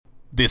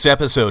This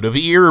episode of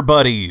Ear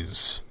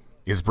Buddies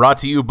is brought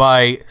to you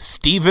by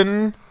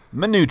Steven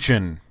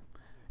Mnuchin,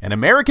 an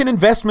American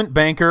investment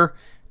banker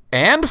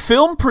and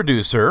film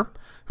producer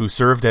who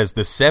served as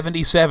the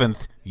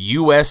 77th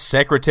U.S.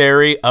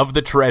 Secretary of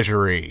the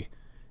Treasury.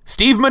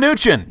 Steve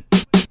Mnuchin!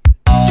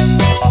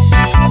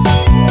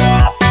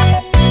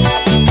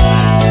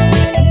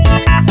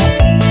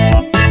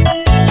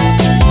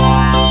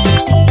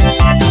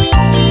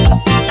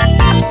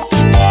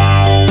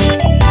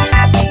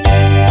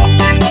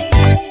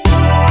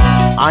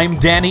 I'm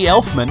Danny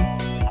Elfman.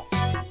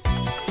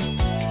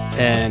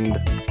 And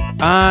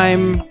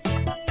I'm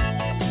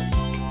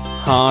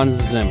Hans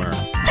Zimmer.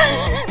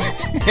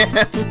 And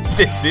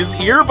this is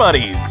Ear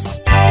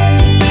Buddies.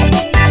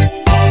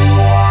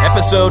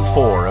 Episode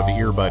 4 of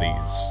Ear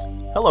Buddies.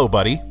 Hello,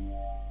 buddy.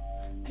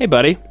 Hey,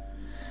 buddy.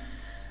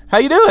 How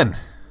you doing?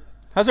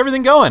 How's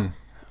everything going?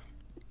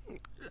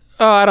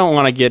 Oh, I don't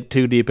want to get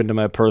too deep into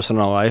my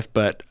personal life,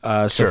 but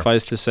Sure.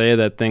 Suffice to say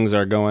that things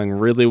are going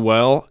really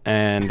well,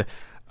 and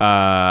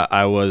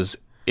I was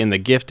in the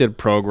gifted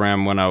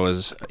program when I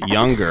was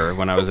younger,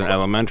 when I was in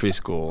elementary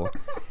school,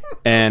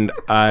 and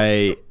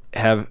I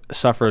have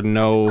suffered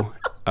no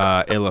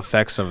ill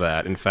effects of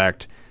that. In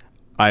fact,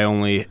 I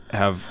only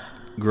have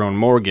grown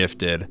more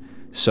gifted,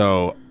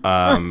 so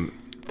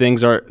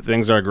things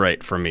are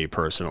great for me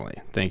personally.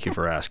 Thank you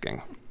for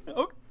asking.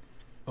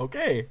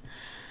 Okay.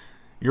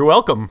 You're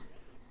welcome.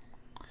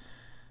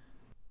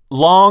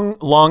 Long,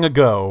 long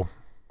ago,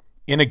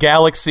 in a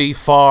galaxy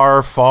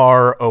far,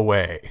 far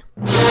away.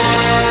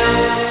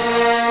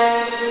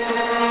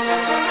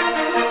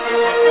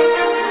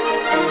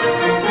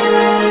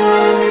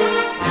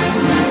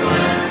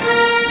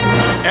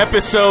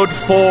 Episode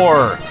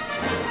 4,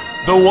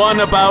 the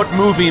one about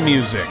movie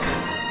music.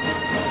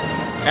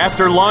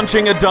 After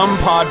launching a dumb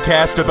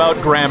podcast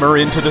about grammar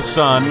into the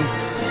sun,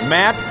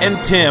 Matt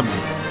and Tim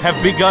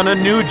have begun a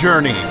new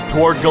journey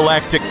toward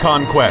galactic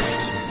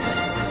conquest.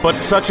 But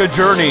such a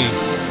journey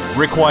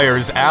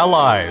requires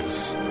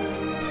allies.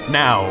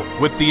 Now,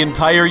 with the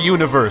entire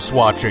universe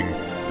watching,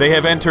 they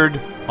have entered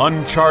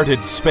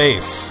uncharted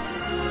space,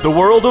 the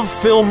world of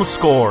film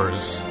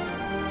scores,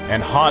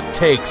 and hot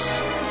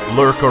takes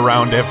lurk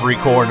around every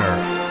corner.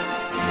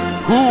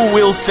 Who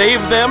will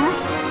save them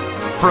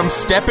from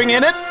stepping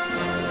in it?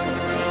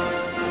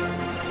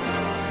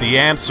 The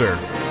answer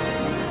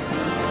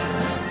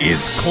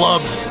is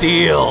Club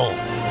Steele.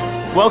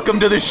 Welcome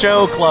to the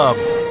show, Club.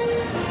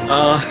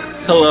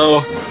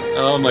 Hello.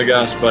 Oh my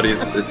gosh,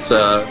 buddies. It's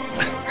so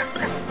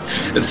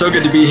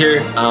good to be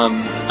here.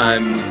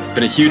 I've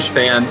been a huge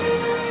fan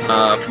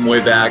from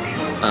way back.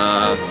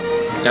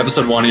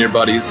 Episode 1 of your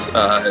buddies.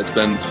 It's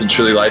been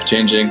truly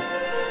life-changing.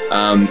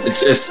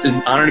 It's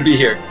an honor to be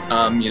here.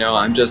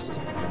 I'm just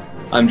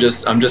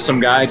some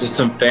guy, just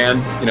some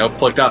fan,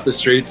 plucked off the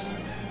streets,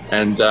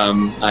 and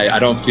I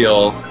don't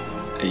feel.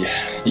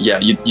 Yeah,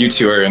 you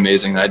two are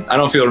amazing. I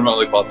don't feel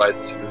remotely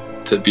qualified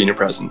to be in your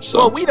presence. So.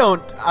 Well, we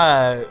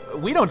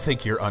don't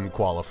think you're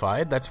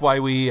unqualified. That's why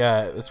we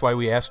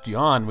asked you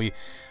on. We,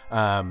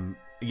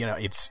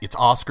 it's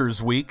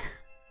Oscars week,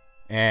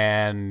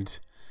 and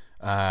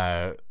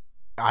I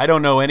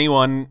don't know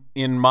anyone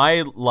in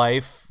my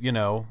life,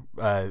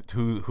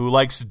 who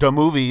likes the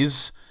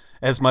movies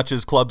as much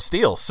as Club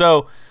Steele.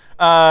 So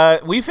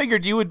we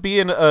figured you would be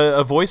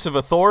a voice of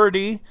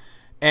authority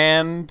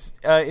and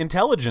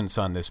intelligence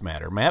on this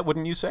matter. Matt,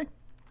 wouldn't you say?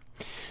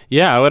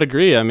 Yeah, I would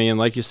agree. I mean,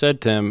 like you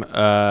said, Tim,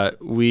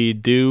 we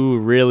do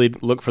really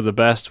look for the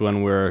best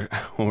when we're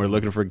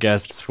looking for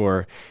guests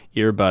for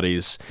Ear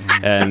Buddies.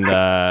 And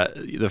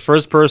the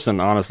first person,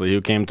 honestly,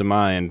 who came to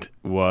mind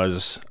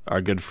was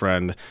our good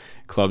friend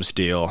Club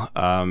Steele.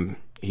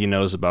 He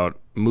knows about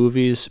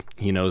movies.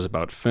 He knows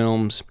about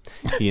films.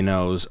 He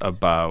knows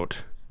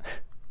about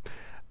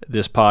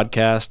this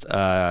podcast,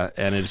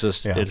 and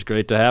it's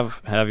great to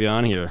have you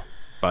on here,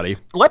 buddy.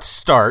 Let's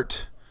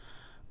start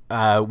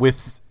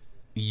with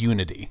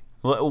unity,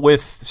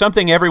 with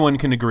something everyone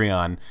can agree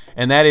on,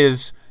 and that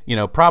is,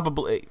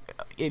 probably,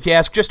 if you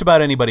ask just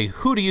about anybody,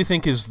 who do you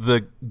think is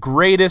the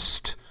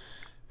greatest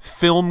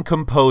film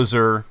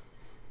composer,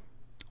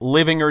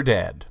 living or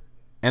dead?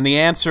 And the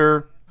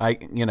answer,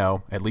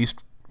 at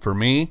least for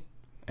me,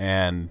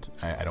 and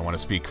I don't want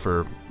to speak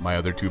for my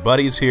other two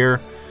buddies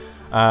here,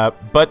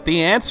 but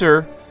the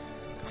answer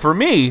for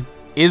me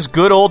is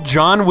good old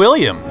John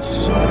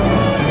Williams.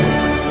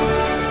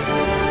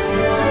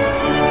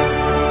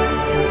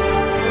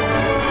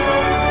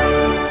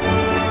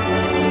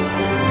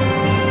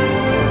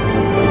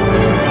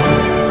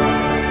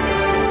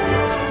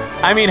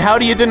 I mean, how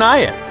do you deny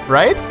it,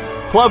 right?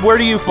 Club, where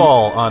do you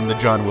fall on the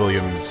John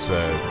Williams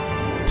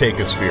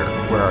takeosphere?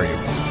 Where are you?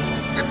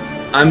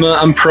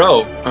 I'm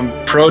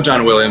pro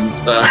John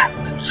Williams.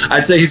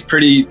 I'd say he's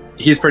pretty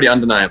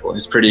undeniable.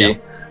 He's pretty,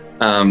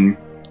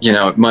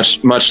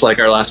 much like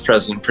our last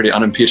president, pretty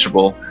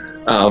unimpeachable.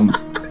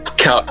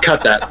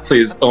 Cut that,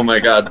 please. Oh my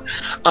God.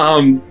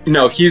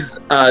 No, he's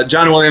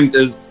John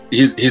Williams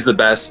he's the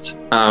best.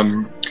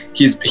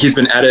 He's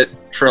been at it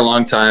for a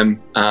long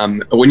time.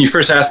 When you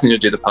first asked me to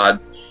do the pod,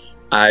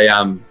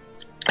 I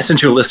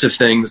sent you a list of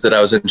things that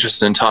I was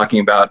interested in talking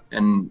about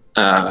in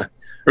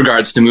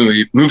regards to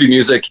movie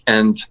music,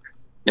 and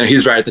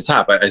he's right at the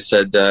top. I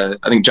said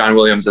I think John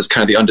Williams is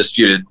kind of the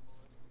undisputed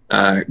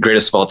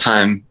greatest of all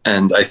time,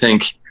 and I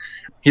think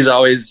he's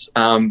always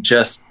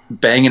just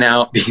banging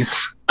out these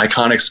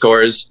iconic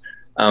scores.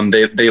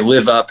 They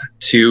live up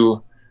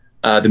to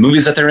the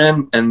movies that they're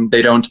in, and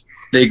they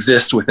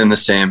exist within the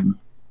same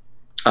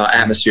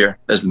atmosphere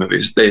as the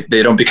movies. They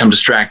don't become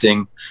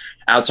distracting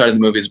outside of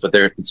the movies, but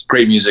it's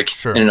great music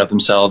in and of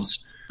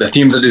themselves. The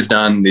themes that he's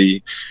done,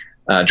 the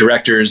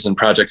directors and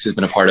projects he's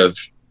been a part of,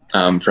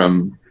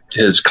 from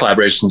his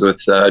collaborations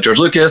with George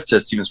Lucas to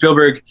Steven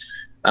Spielberg,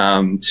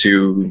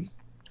 to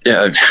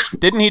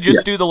didn't he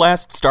just do the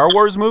last Star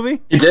Wars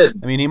movie? He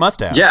did. I mean, he must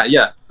have.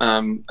 Yeah.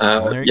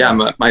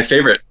 My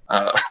favorite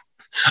of.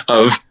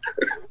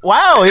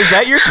 Wow, is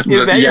that your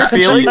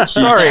feeling?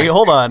 Sorry,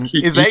 hold on.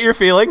 Is that your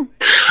feeling?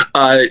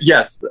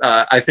 Yes,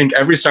 I think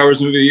every Star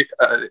Wars movie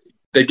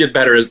they get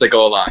better as they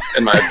go along.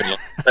 In my opinion,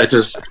 I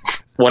just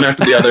one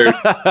after the other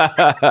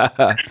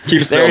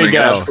keeps there building. You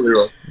go.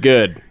 Absolutely.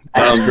 Good.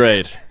 That's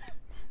great.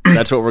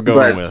 That's what we're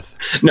going with.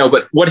 No,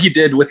 but what he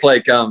did with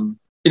the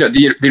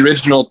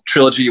original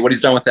trilogy, what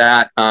he's done with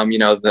that,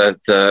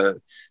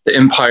 the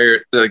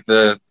Empire,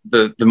 the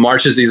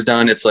marches he's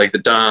done, it's like the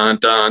dun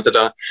dun dun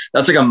dun.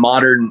 That's like a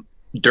modern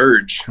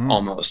dirge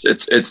almost.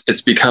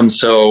 It's become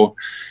so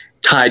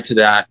tied to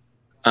that,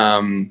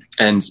 and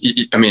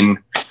I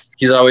mean,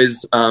 he's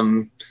always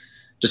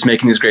just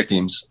making these great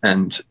themes,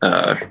 and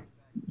I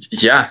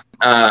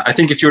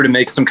think if you were to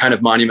make some kind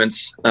of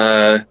monuments,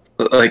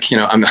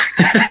 I'm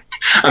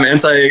I'm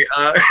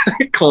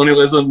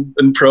anti-colonialism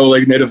and pro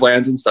native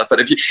lands and stuff. But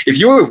if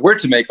you were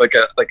to make like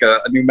a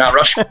new Mount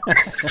Rushmore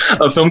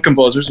of film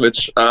composers,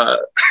 which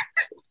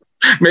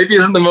maybe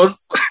isn't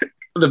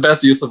the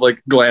best use of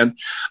Glenn,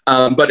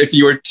 but if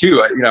you were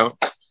to,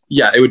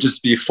 it would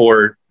just be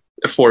four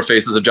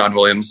faces of John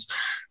Williams,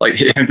 like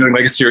him doing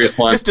a serious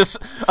one. Just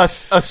a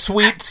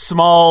sweet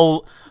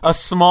small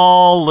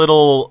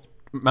little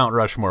Mount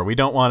Rushmore. We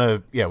don't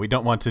want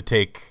to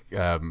take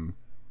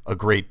a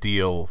great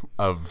deal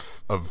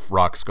of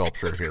rock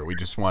sculpture here. We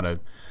just want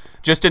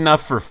just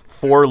enough for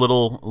four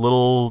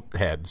little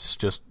heads,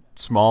 just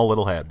small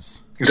little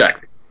heads.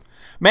 Exactly.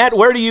 Matt,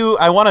 where do you?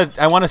 I want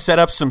to set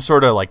up some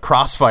sort of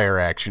crossfire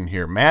action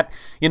here. Matt,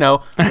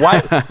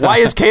 why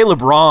is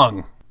Caleb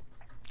wrong?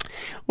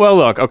 Well,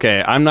 look,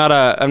 okay, I'm not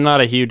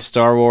a huge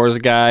Star Wars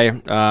guy,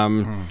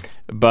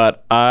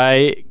 but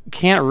I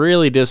can't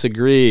really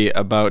disagree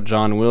about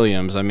John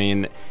Williams. I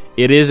mean,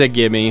 it is a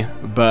gimme,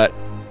 but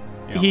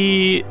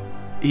he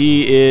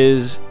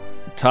is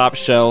top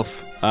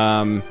shelf.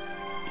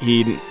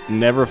 He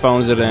never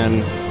phones it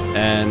in,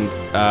 and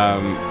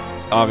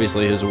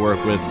obviously his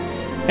work with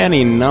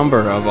any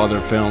number of other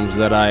films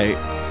that I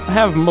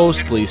have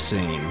mostly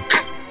seen.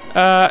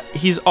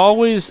 He's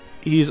always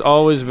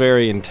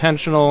very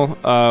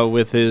intentional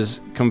with his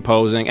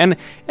composing,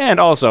 and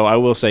also I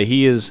will say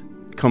he is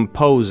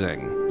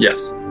composing.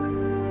 Yes.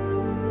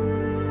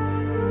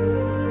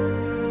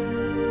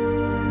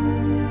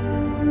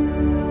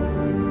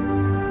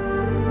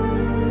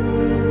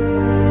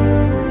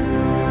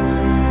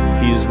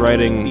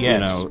 Writing,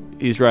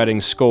 he's writing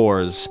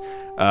scores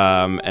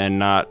and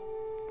not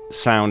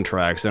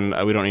soundtracks, and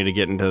we don't need to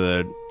get into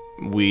the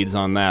weeds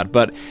on that.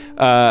 But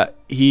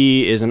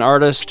he is an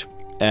artist,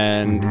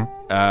 and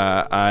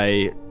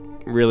I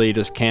really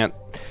just can't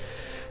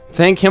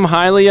thank him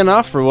highly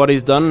enough for what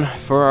he's done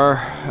for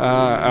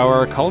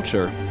our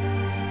culture.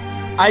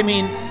 I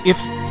mean,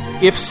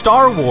 if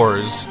Star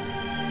Wars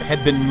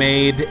had been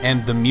made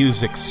and the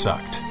music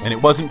sucked, and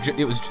it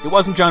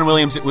wasn't John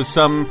Williams, it was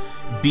some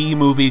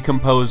B-movie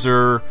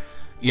composer,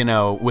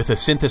 with a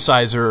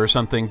synthesizer or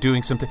something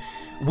doing something,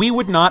 we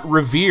would not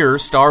revere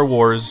Star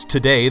Wars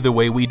today the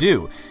way we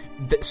do.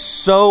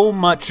 So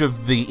much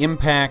of the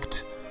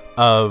impact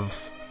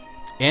of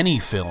any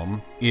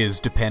film is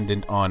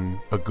dependent on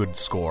a good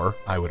score,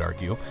 I would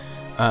argue.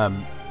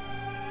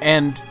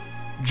 And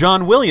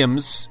John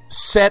Williams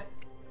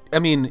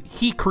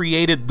he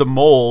created the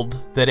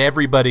mold that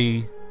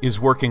everybody is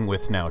working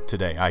with now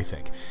today, I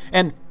think.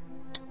 And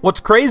what's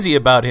crazy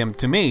about him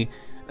to me,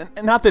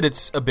 not that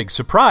it's a big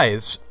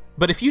surprise,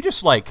 but if you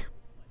just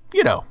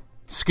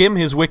skim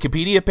his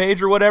Wikipedia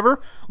page or whatever,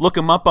 look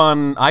him up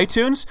on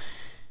iTunes,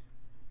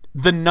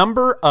 the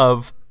number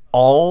of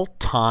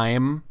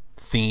all-time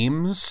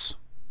themes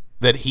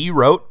that he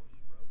wrote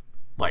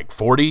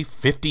 40,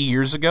 50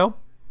 years ago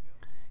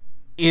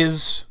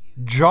is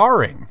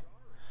jarring.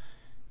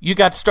 You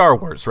got Star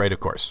Wars, right, of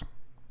course.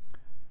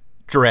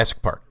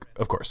 Jurassic Park,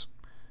 of course.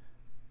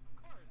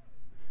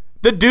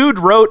 The dude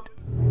wrote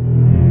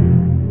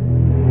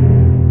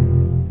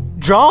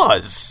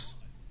Jaws.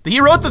 He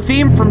wrote the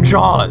theme from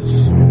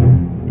Jaws.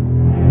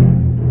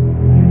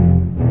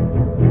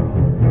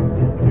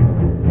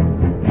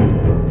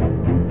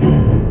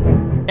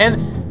 And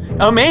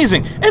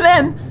amazing. And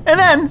then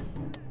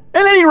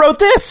he wrote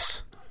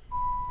this.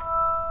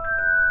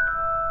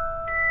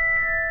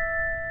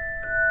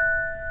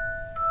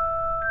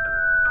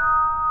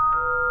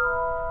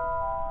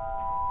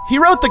 He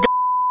wrote the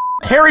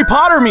Harry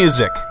Potter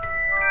music.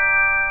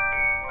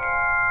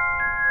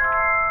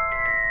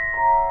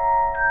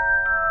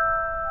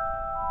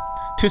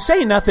 To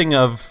say nothing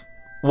of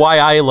why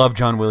I love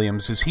John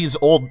Williams is he's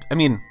old. I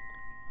mean,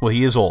 well,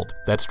 he is old.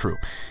 That's true.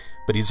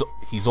 But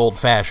he's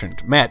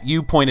old-fashioned. Matt,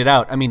 you pointed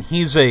out, I mean, he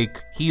is a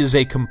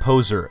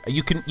composer.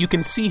 You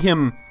can see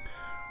him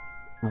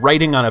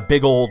writing on a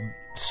big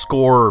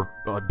score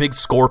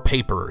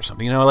paper or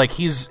something. You know, like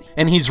he's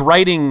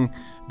writing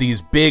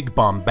these big,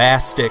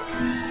 bombastic,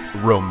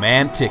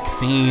 romantic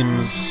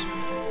themes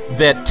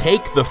that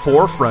take the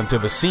forefront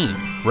of a scene,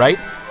 right?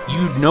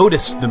 You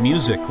notice the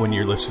music when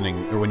you're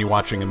listening or when you're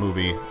watching a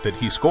movie that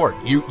he scored.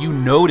 You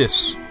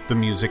notice the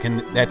music, and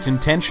that's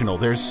intentional.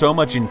 There's so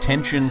much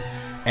intention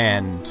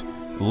and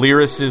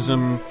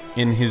lyricism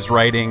in his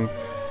writing,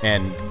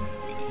 and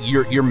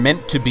you're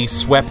meant to be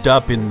swept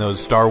up in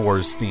those Star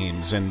Wars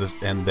themes and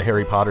the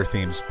Harry Potter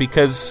themes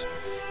because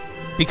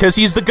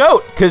he's the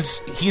GOAT, because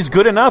he's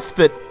good enough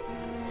that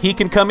he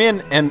can come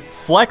in and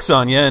flex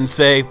on you and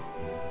say,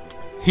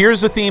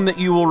 here's a theme that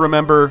you will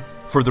remember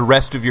for the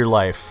rest of your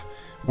life.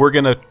 We're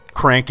going to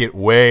crank it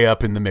way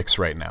up in the mix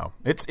right now.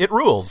 It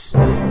rules.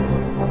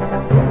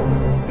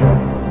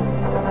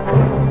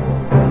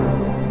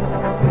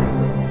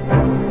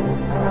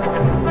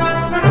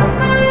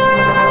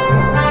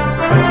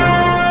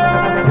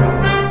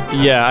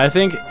 Yeah, I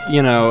think,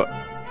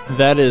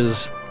 that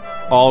is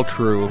all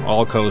true,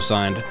 all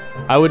co-signed.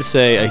 I would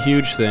say a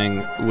huge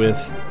thing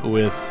with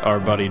our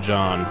buddy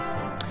John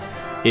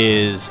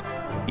is,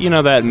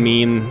 that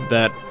meme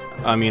that,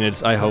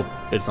 I hope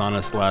it's on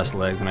its last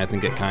legs, and I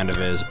think it kind of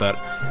is, but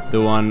the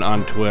one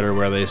on Twitter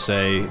where they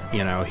say,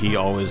 he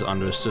always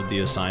understood the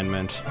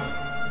assignment.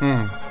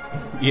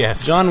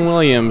 Yes. John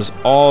Williams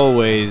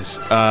always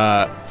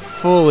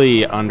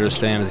fully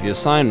understands the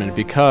assignment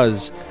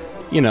because,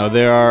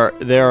 there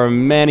are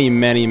many,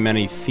 many,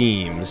 many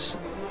themes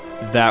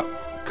that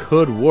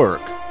could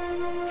work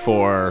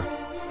for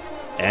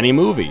any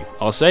movie.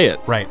 I'll say it.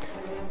 Right.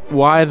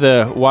 Why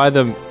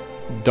the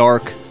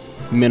dark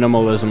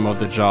minimalism of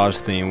the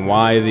Jaws theme?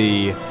 Why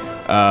the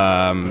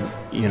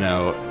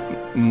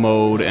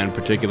mode and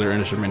particular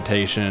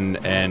instrumentation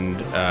and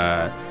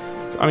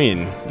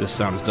this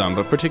sounds dumb,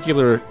 but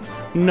particular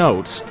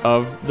notes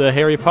of the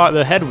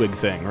the Hedwig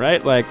thing,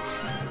 right? Like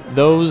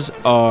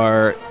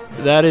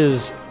that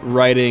is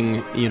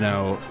writing,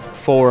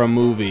 for a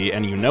movie,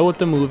 and you know what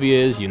the movie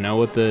is, you know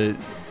what the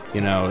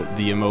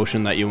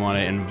emotion that you want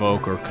to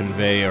invoke or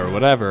convey or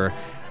whatever,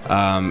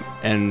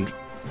 and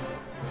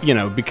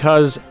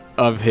because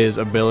of his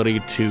ability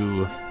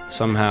to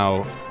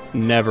somehow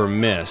never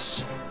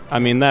miss.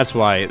 That's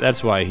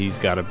why he's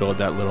got to build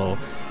that little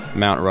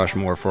Mount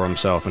Rushmore for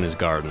himself in his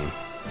garden.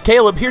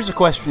 Caleb, here's a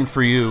question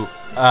for you.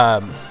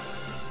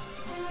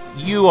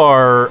 You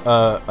are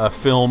a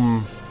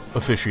film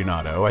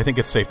aficionado. I think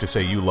it's safe to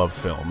say you love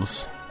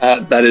films.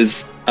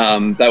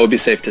 That would be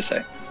safe to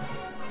say.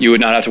 You would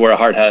not have to wear a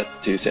hard hat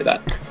to say that.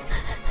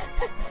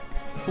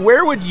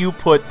 Where would you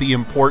put the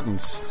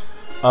importance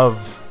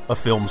of a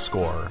film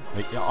score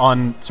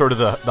on sort of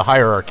the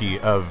hierarchy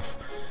of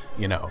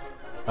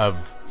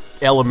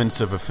elements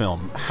of a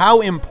film?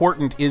 How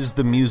important is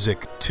the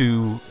music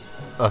to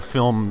a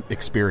film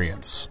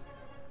experience?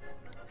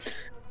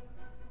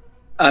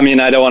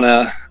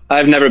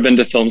 I've never been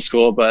to film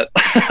school, but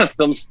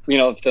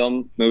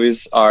film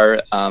movies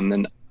are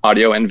an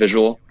audio and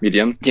visual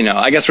medium.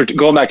 I guess we're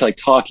going back to like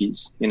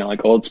talkies,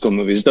 like old school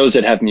movies. Those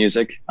did have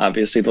music,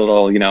 obviously, the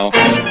little,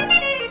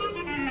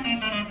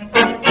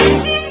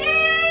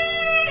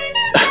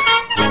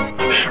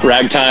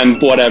 ragtime,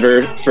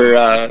 whatever, for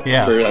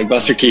like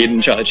Buster Keaton,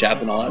 Charlie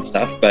Chaplin, all that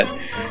stuff. But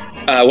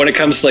when it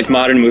comes to like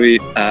modern movie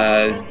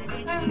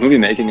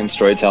making and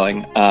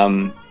storytelling,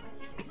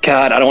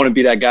 God, I don't want to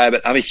be that guy,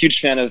 but I'm a huge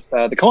fan of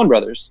the Coen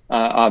brothers,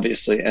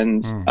 obviously.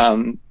 And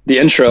the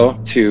intro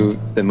to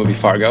the movie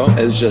Fargo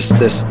is just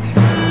this.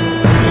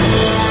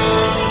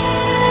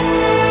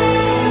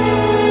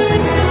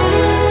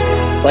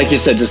 Like you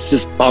said,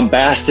 just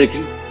bombastic,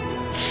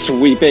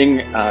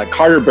 sweeping.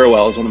 Carter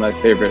Burwell is one of my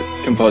favorite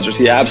composers.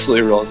 He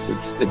absolutely rules.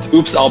 It's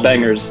oops, all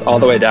bangers all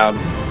the way down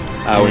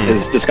with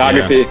his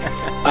discography.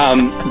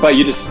 Yeah. But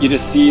you just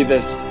see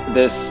this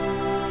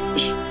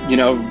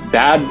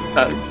bad.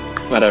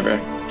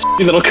 Whatever,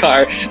 little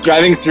car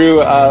driving through,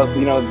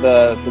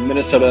 the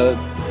Minnesota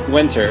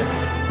winter,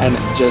 and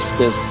just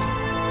this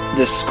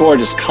score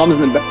just comes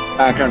in the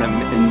background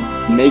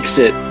and makes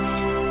it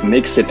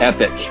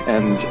epic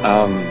and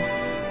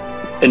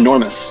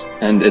enormous,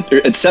 and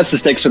it sets the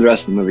stakes for the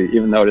rest of the movie,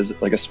 even though it is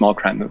like a small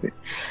crime movie.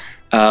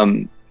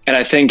 And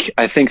I think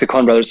the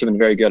Coen brothers have been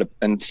very good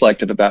and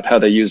selective about how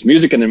they use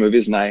music in their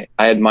movies, and I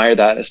admire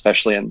that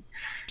especially. And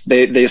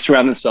they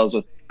surround themselves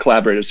with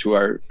collaborators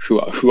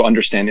who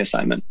understand the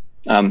assignment,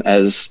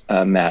 as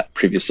Matt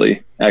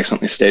previously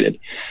excellently stated.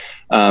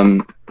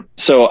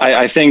 So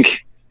I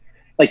think,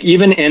 like,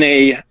 even in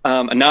a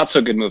not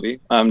so good movie,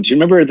 do you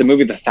remember the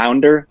movie The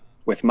Founder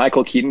with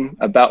Michael Keaton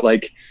about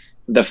like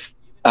the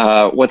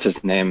what's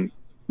his name,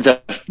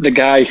 the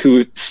guy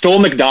who stole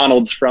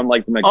McDonald's from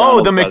like the McDonald's. Oh,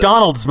 the brothers.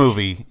 McDonald's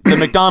movie. The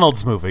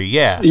McDonald's movie.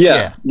 Yeah.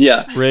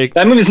 Yeah. Rick.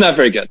 That movie's not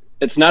very good.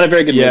 It's not a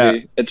very good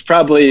movie. It's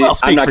probably. Well,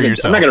 speak for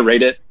yourself. I'm not gonna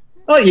rate it.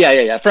 Oh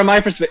yeah. From my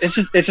perspective,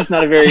 it's just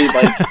not a very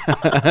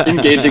like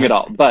engaging at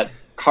all. But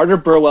Carter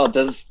Burwell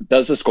does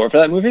the score for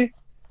that movie,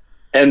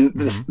 and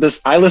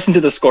this I listen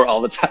to the score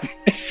all the time.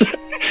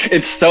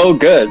 It's so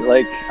good.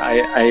 Like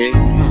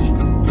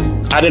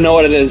I don't know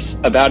what it is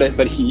about it,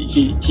 but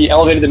he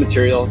elevated the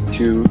material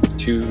to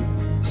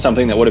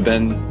something that would have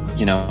been,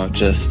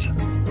 just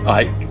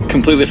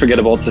completely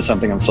forgettable to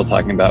something I'm still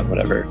talking about,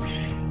 whatever.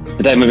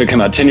 Did that movie come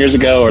out 10 years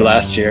ago or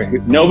last year?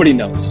 Nobody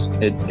knows.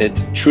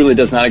 It truly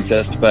does not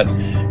exist, but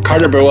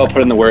Carter Burwell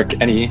put in the work,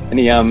 and he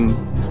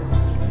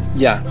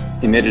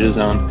made it his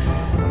own.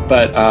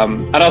 But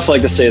I'd also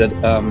like to say that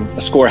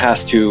a score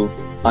has to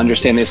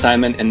understand the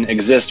assignment and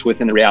exist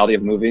within the reality of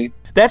the movie.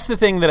 That's the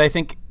thing that I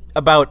think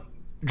about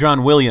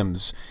John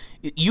Williams.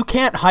 You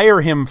can't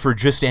hire him for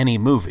just any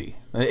movie.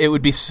 It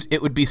would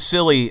be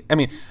silly. I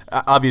mean,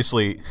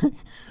 obviously,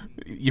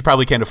 you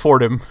probably can't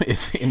afford him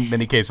in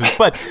many cases,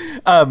 but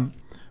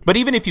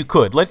even if you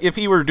could, if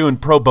he were doing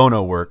pro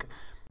bono work,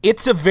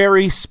 it's a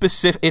very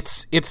specific.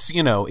 It's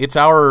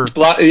our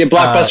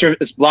blockbuster.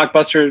 It's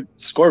blockbuster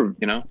score.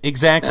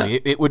 Exactly. Yeah.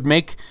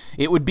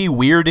 It would be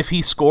weird if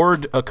he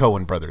scored a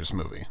Coen Brothers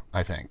movie.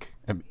 I think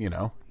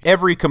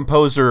every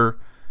composer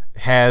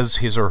has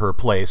his or her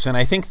place, and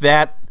I think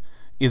that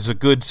is a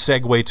good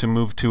segue to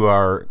move to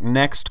our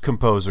next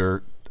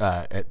composer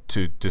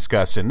to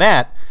discuss, and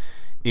that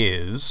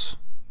is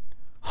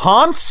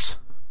Hans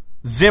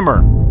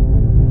Zimmer.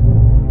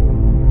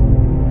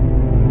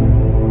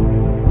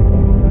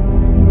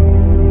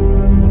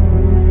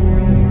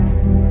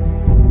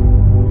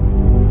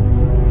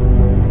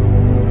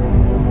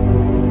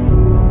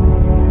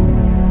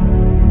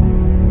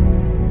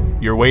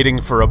 You're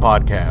waiting for a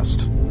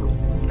podcast.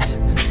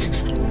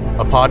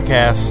 A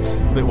podcast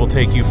that will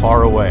take you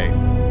far away.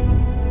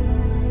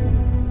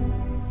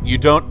 You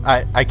don't...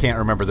 I can't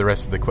remember the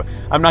rest of the...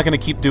 I'm not going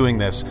to keep doing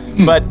this.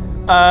 But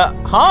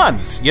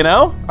Hans,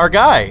 our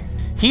guy.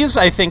 He's,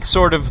 I think,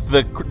 sort of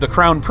the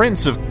crown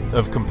prince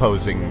of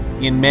composing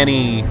in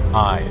many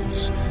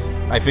eyes.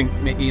 I think,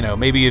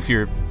 maybe if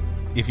you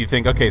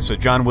think, okay, so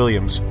John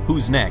Williams,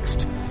 who's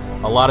next?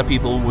 A lot of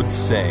people would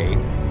say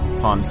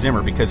Hans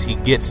Zimmer because he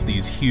gets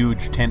these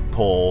huge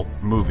tentpole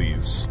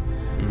movies.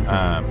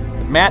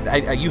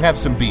 Matt, you have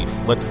some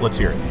beef. Let's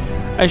hear it.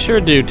 I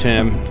sure do,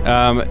 Tim.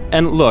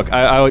 And look,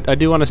 I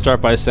do want to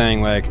start by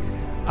saying,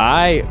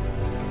 I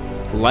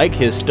like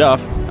his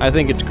stuff. I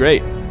think it's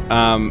great.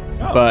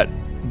 But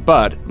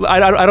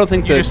I don't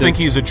think you just think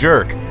he's a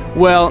jerk.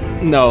 Well,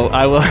 no,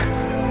 I will.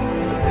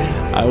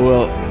 I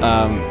will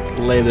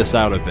lay this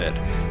out a bit.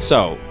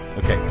 So,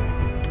 okay.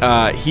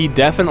 He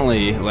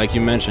definitely, like you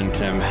mentioned,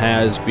 Tim,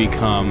 has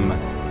become,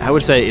 I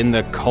would say, in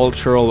the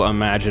cultural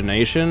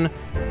imagination,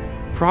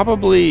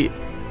 probably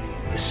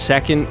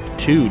second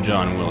to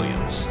John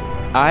Williams.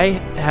 I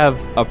have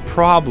a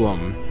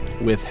problem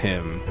with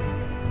him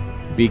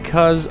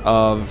because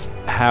of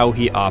how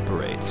he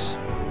operates.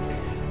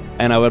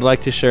 And I would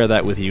like to share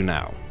that with you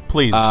now.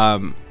 Please.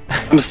 I'm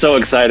so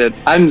excited.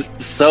 I'm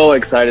so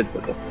excited for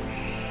this.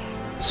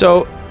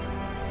 So,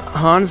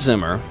 Hans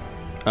Zimmer,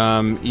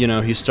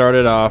 he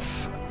started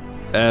off,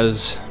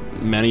 as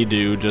many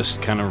do,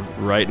 just kind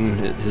of writing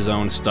his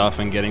own stuff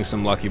and getting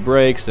some lucky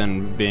breaks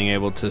and being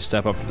able to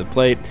step up to the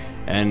plate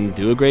and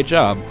do a great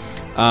job.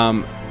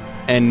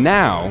 And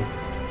now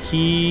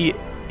he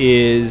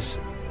is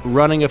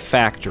running a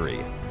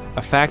factory.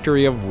 A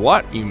factory of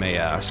what, you may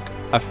ask?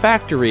 A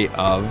factory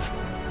of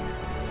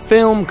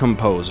film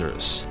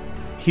composers.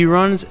 He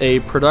runs a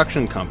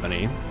production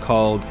company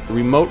called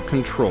Remote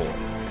Control.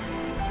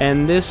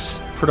 And this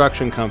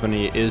production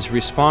company is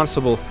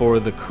responsible for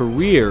the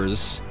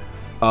careers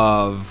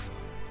of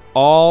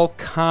all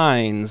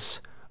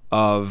kinds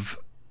of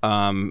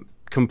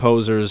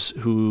composers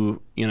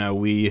who,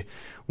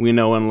 we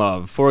know and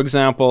love. For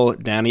example,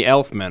 Danny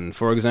Elfman.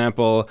 For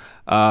example,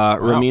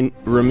 Ramin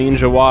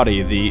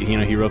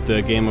Djawadi. He wrote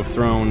the Game of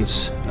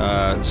Thrones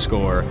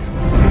score.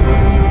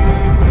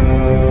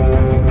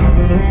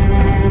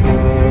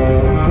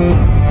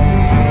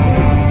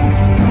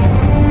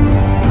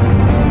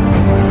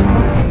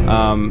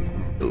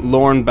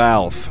 Lorne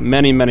Balfe,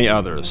 many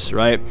others,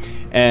 right?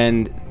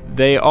 And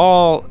they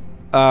all,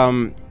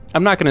 I'm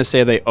not going to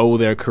say they owe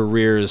their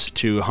careers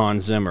to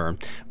Hans Zimmer,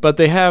 but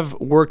they have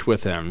worked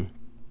with him.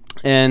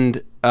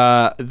 And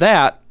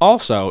that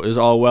also is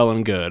all well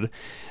and good.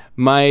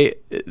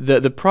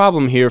 The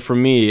problem here for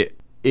me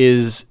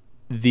is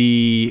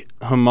the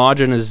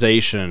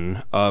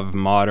homogenization of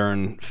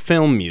modern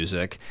film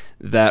music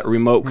that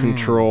Remote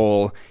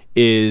Control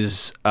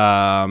is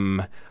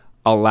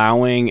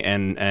allowing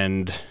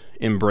and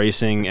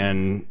embracing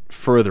and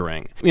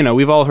furthering.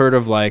 We've all heard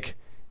of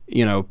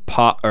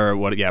pop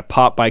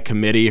pop by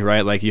committee,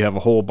 right? Like you have a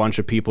whole bunch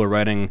of people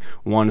writing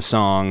one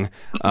song,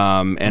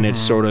 and it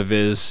sort of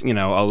is,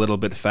 a little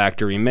bit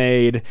factory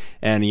made,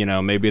 and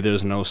maybe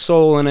there's no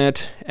soul in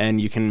it,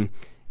 and you can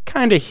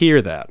kind of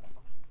hear that.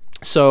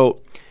 So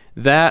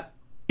that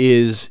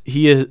is,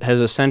 has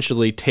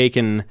essentially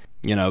taken,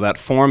 that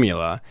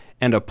formula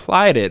and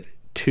applied it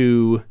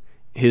to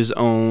his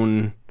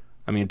own,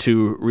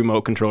 to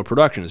remote control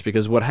productions.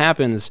 Because what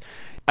happens,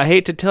 I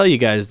hate to tell you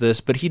guys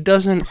this, but he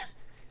doesn't,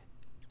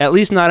 at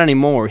least not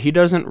anymore, he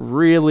doesn't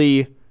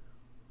really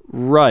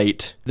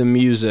write the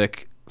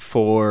music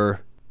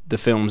for the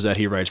films that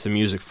he writes the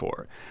music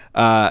for.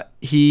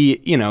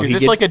 Is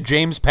this like a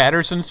James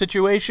Patterson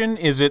situation?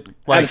 Is it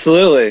like...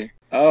 Absolutely.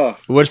 Oh.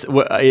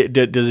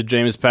 Does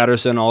James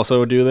Patterson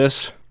also do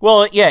this?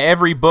 Well, yeah,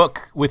 every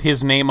book with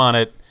his name on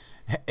it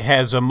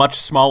has a much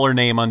smaller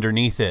name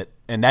underneath it,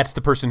 and that's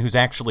the person who's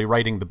actually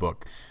writing the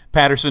book.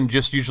 Patterson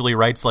just usually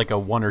writes like a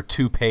 1 or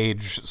 2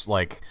 page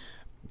like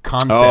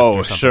concept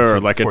or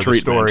something like a for treatment. The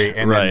story,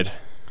 and right.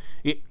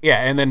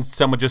 And then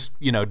someone just,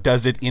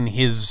 does it in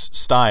his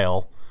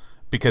style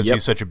because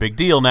he's such a big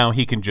deal now.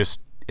 He can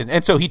just,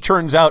 and so he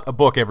churns out a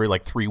book every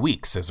like 3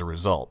 weeks as a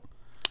result.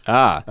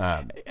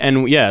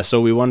 So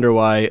we wonder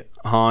why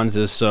Hans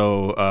is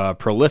so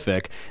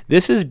prolific.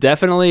 This is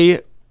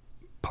definitely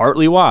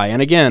partly why.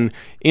 And again,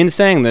 in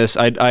saying this,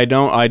 I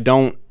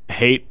don't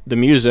hate the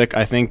music.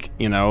 I think,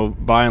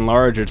 by and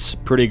large, it's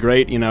pretty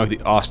great. The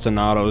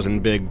ostinatos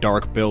and big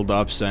dark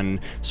build-ups and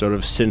sort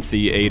of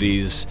synthy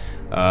 80s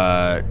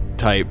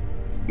type,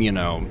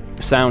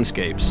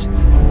 soundscapes.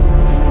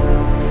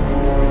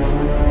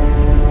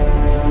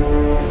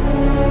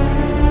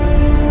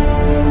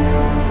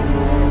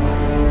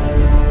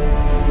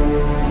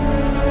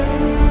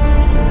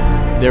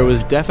 There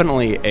was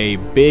definitely a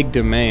big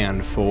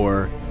demand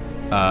for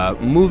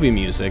movie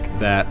music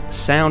that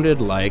sounded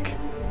like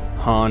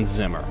Hans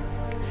Zimmer.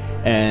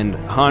 And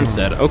Hans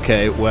said,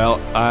 okay, well,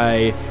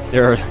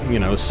 there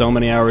are, so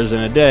many hours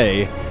in a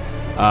day,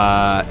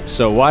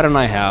 so why don't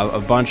I have a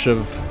bunch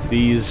of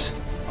these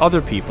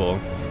other people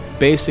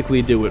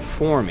basically do it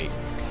for me?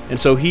 And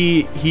so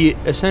he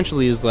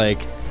essentially is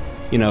like,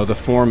 the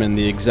foreman,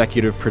 the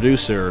executive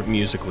producer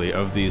musically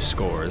of these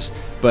scores.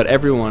 But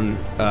everyone,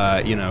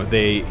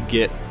 they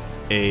get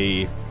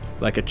a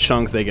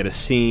chunk, they get a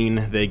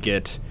scene, they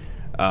get,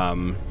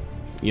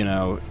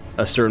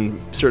 a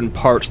certain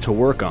part to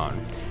work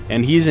on.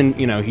 And he's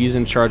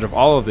in charge of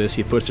all of this.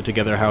 He puts it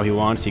together how he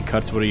wants. He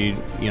cuts what he,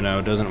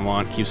 doesn't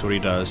want, keeps what he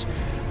does.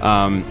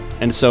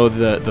 And so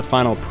the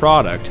final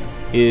product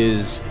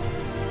is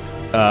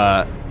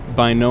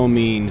by no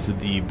means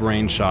the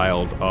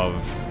brainchild of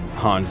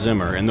Hans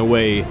Zimmer in the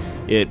way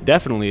it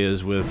definitely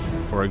is with,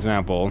 for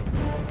example,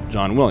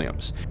 John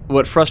Williams.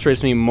 What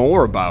frustrates me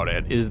more about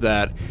it is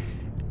that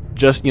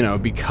just,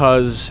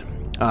 because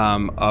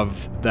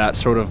of that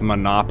sort of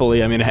monopoly,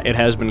 it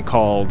has been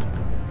called,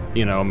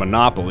 a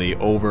monopoly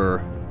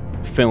over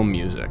film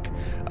music.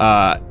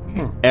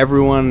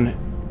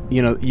 Everyone,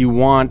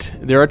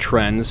 there are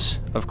trends,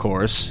 of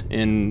course,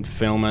 in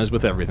film as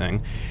with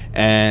everything,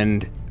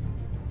 and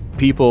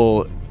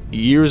people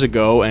years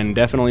ago, and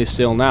definitely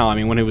still now,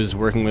 when he was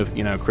working with,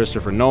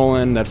 Christopher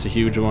Nolan, that's a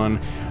huge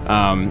one,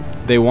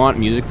 they want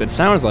music that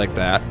sounds like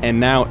that, and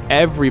now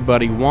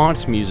everybody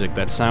wants music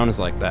that sounds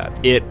like that.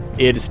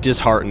 It's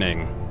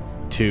disheartening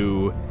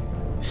to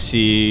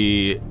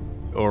see,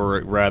 or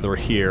rather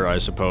hear, I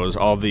suppose,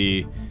 all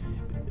the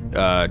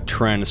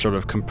trends sort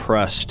of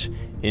compressed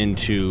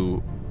into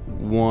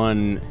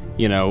one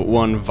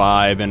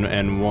vibe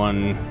and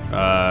one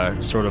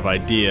sort of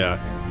idea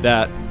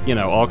that,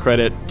 all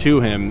credit to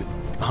him,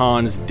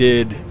 Hans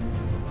did,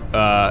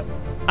 kind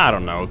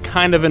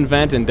of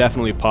invent and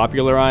definitely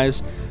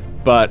popularize,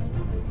 but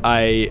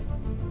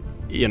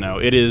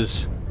it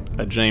is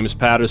a James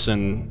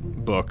Patterson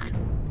book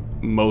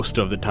most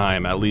of the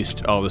time, at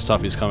least all the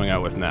stuff he's coming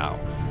out with now.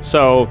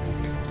 So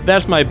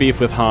that's my beef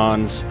with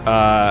Hans.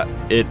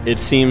 It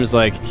seems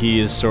like he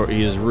is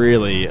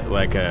really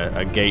like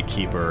a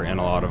gatekeeper in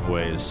a lot of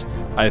ways.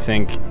 I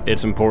think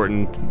it's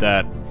important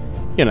that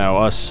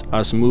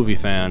us movie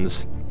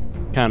fans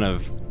kind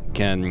of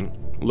can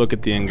look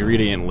at the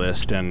ingredient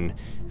list and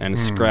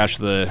scratch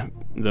the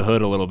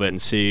hood a little bit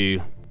and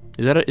see.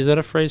 Is that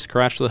a phrase?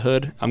 Scratch the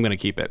hood? I'm gonna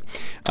keep it.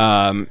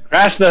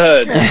 Crash the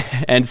hood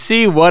and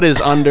see what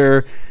is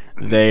under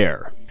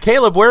there.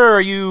 Caleb, where are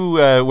you?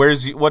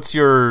 What's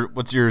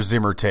your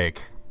Zimmer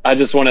take? I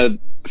just want to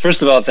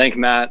first of all thank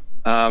Matt.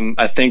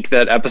 I think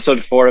that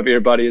episode 4 of Ear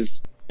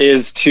Buddies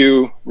is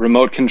to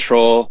remote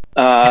control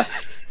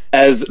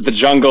as the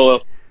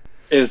jungle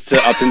is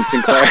to Upton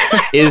Sinclair.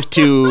 Is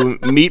to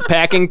meat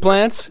packing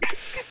plants.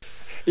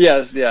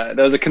 Yes, yeah,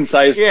 that was a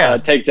concise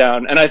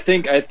takedown, and I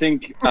think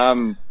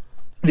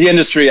the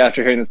industry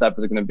after hearing this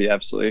episode is going to be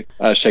absolutely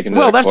shaken.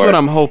 Well, that's what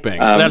I'm hoping.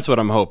 That's what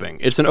I'm hoping.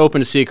 It's an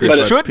open secret, but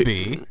it should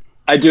be.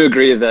 I do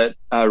agree that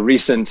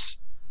recent,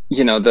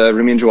 the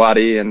Ramin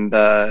Djawadi and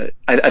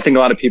I think a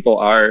lot of people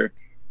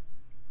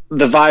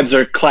the vibes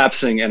are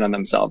collapsing in on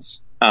themselves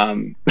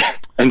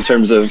in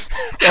terms of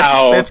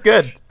how that's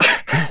good.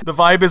 The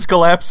vibe is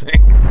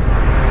collapsing.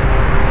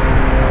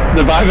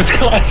 The vibe is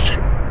collapsing.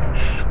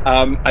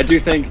 I do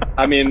think,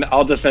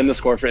 I'll defend the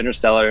score for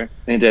Interstellar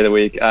any day of the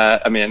week.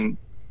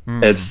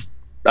 It's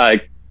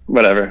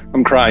whatever.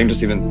 I'm crying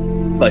just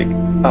even like,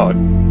 oh,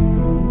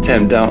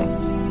 Tim, don't.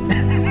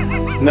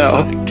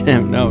 No.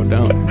 Tim, no,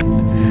 don't.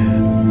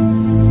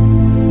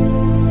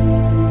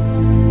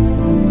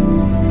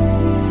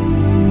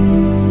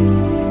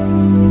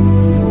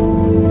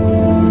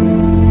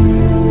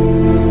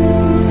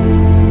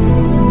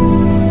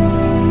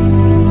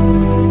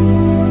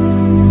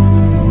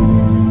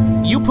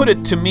 You put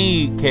it to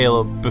me,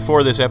 Caleb,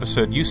 before this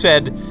episode. You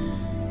said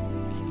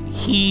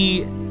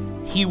he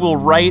will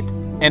write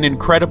an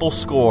incredible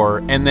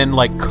score and then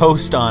like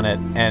coast on it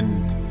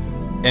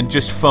and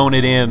just phone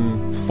it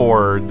in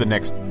for the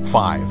next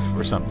 5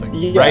 or something.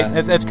 Yeah.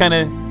 Right? That's kind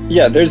of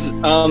there's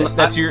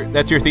that's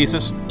your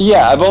thesis?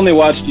 Yeah, I've only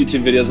watched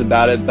YouTube videos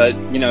about it, but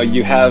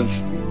you have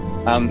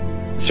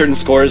certain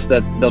scores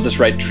that they'll just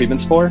write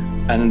treatments for,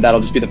 and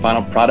that'll just be the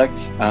final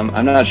product.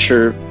 I'm not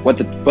sure what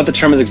the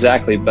term is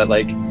exactly, but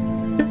like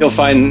you'll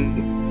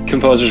find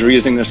composers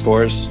reusing their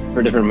scores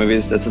for different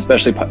movies. That's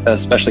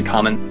especially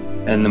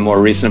common in the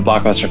more recent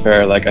blockbuster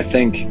fare. Like I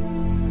think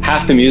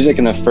half the music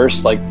in the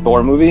first like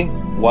Thor movie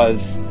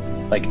was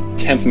like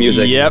temp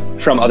music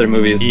from other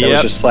movies that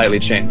was just slightly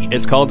changed.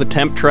 It's called the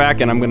temp track,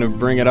 and I'm going to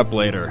bring it up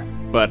later.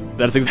 But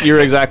you're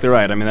exactly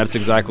right. I mean, that's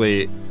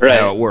exactly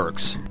how it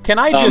works. Can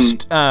I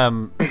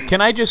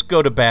just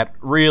go to bat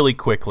really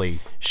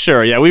quickly?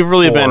 Sure. Yeah, we've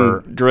really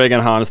been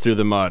dragging Hans through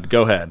the mud.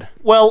 Go ahead.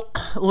 Well,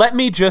 let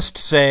me just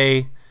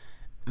say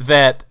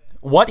that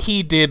what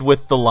he did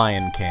with The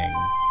Lion King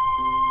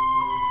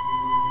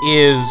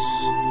is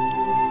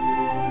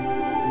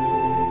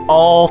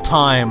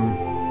all-time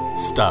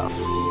stuff.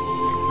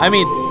 I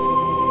mean,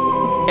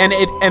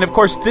 and of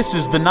course, this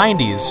is the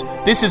 90s.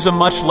 This is a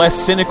much less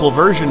cynical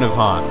version of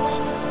Hans.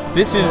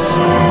 This is...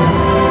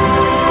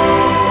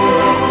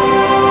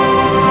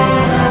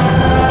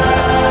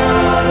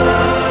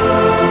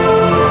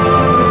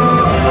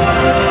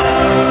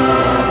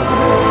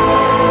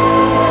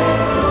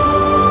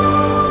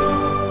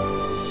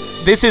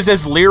 This is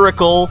as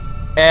lyrical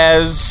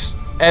as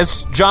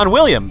John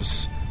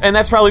Williams. And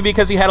that's probably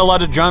because he had a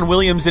lot of John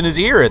Williams in his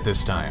ear at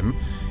this time.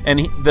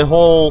 And the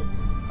whole...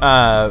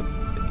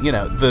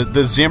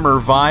 the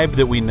Zimmer vibe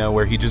that we know,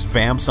 where he just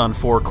vamps on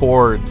 4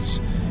 chords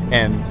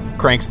and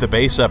cranks the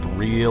bass up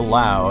real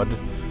loud,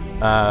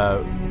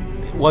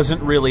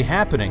 wasn't really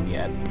happening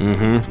yet.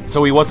 Mm-hmm.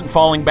 So he wasn't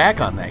falling back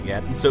on that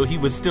yet, and so he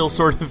was still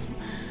sort of,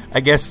 I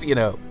guess, in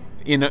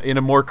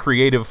a more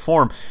creative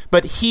form.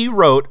 But he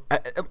wrote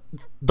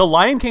the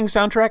Lion King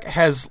soundtrack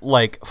has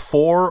like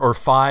 4 or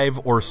 5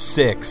 or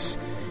 6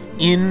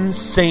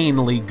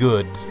 insanely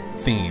good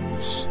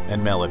themes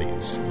and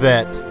melodies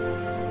that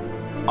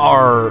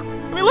are...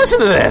 I mean, listen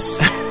to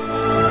this!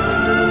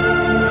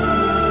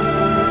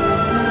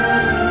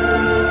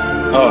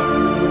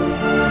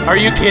 Oh. Are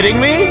you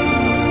kidding me?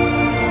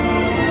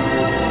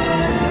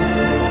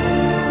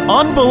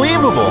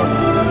 Unbelievable!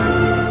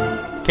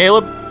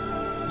 Caleb,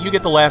 you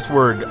get the last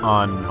word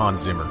on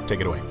Hans Zimmer.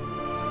 Take it away.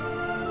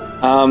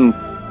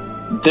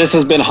 This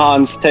has been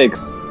Hans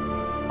Takes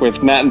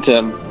with Matt and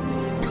Tim.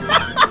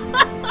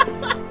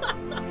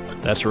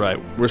 That's right.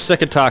 We're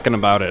sick of talking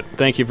about it.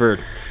 Thank you for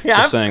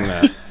saying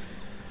that.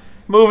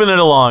 Moving it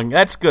along.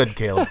 That's good,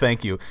 Caleb.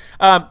 Thank you.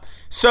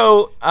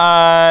 So,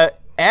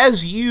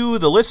 as you,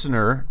 the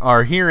listener,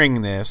 are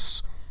hearing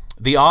this,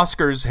 the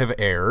Oscars have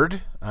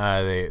aired.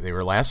 They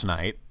were last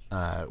night.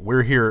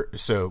 We're here,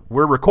 so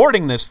we're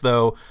recording this,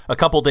 though, a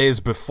couple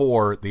days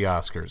before the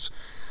Oscars.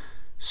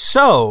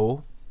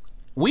 So,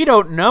 we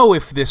don't know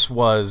if this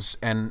was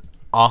an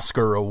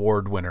Oscar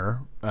award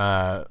winner,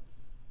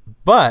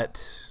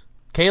 but...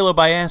 Caleb,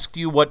 I asked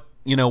you which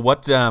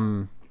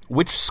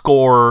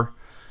score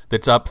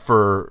that's up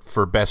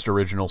for Best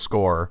Original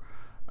Score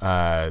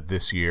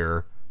this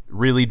year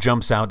really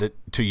jumps out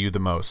to you the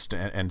most,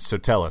 and so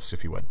tell us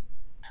if you would.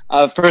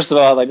 First of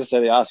all, I'd like to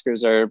say the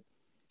Oscars are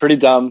pretty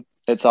dumb.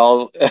 It's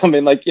all, I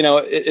mean, like,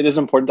 it is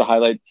important to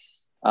highlight,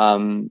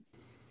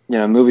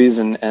 movies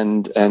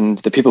and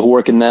the people who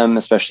work in them,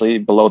 especially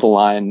below the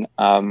line,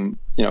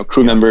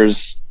 crew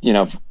members,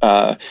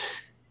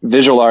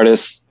 visual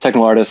artists,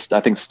 technical artists. I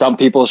think stunt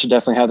people should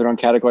definitely have their own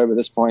category by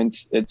this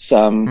point. It's,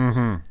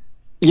 it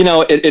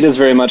is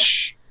very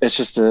much, it's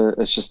just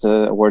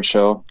a award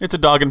show. It's a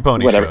dog and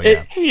pony show.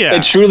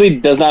 It truly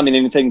does not mean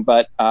anything,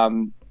 but,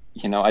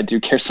 I do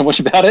care so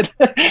much about it.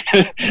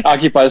 It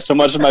occupies so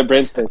much of my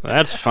brain space.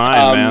 That's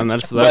fine, man.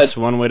 That's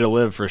one way to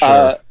live for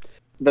sure.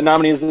 The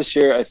nominees this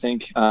year, I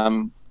think,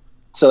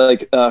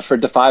 for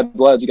Defy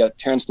Bloods, you got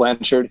Terrence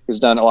Blanchard, who's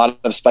done a lot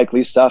of Spike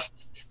Lee stuff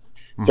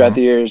throughout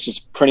the years,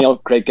 just perennial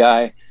great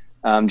guy.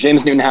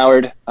 James Newton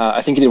Howard,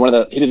 I think he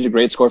did a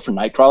great score for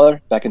Nightcrawler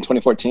back in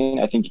 2014.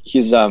 I think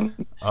he's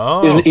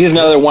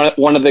another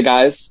one of the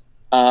guys.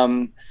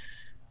 Let's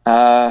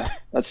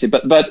see,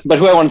 but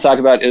who I want to talk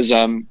about is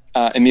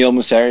Emile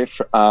Musari,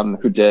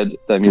 who did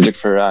the music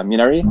for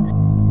Minari.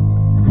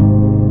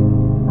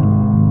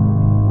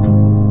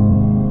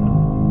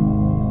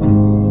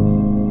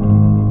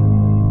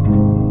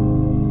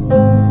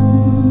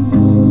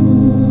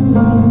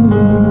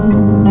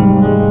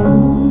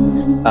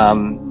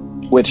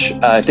 which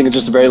I think is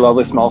just a very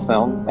lovely small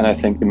film, and I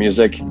think the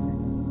music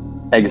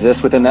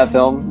exists within that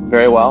film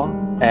very well.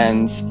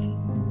 And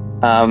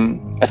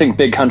I think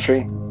Big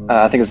Country,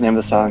 I think is the name of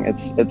the song.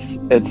 It's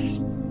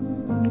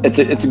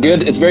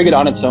good. It's very good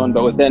on its own,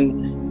 but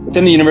within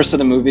the universe of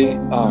the movie,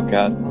 oh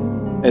god,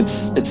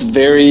 it's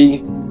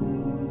very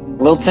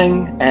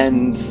lilting,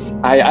 and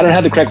I don't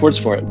have the correct words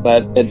for it,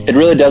 but it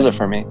really does it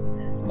for me.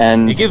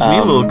 And it gives me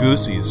little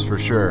goosies for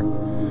sure.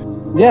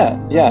 Yeah.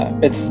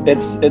 It's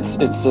just,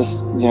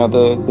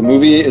 the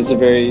movie is a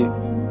very,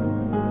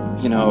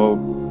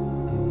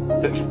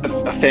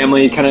 a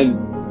family kind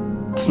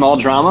of small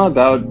drama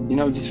about,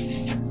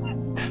 just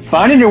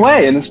finding your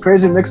way in this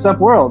crazy mixed up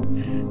world.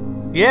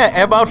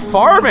 Yeah, about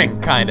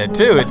farming kind of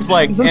too. It's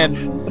like,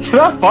 it's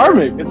about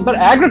farming. It's about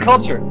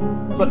agriculture.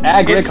 It's about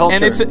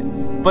agriculture.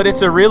 But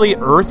it's a really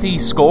earthy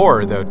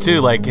score though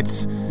too. Like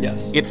it's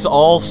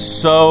all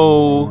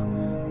so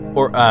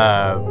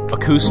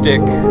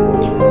acoustic.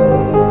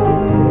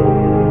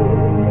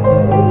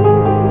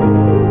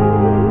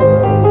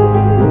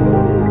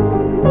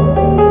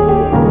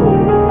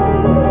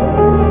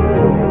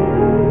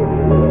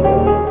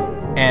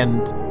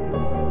 And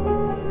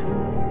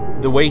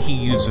the way he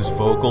uses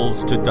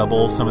vocals to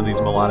double some of these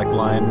melodic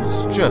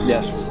lines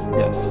just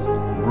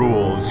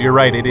rules. You're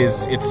right.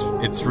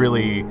 It's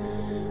really,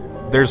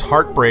 there's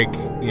heartbreak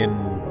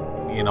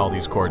in all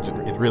these chords.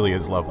 It really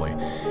is lovely.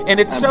 And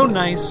it's so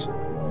nice.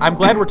 I'm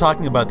glad we're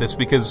talking about this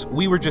because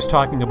we were just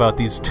talking about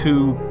these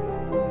two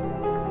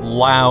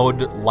loud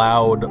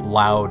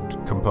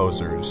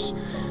composers.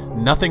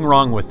 Nothing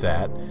wrong with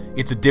that.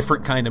 It's a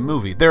different kind of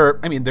movie. There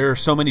are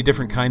so many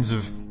different kinds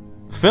of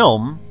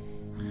film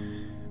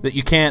that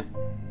you can't,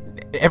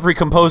 every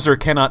composer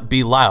cannot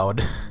be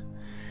loud.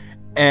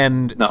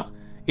 And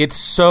it's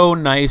so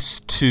nice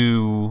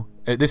to,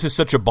 this is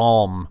such a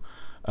balm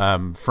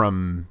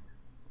from,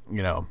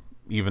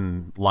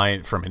 even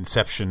from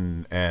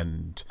Inception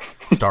and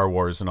Star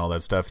Wars and all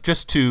that stuff,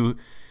 just to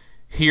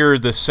hear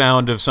the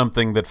sound of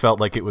something that felt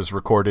like it was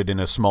recorded in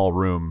a small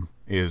room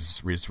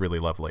is really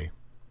lovely.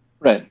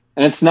 Right.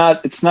 And it's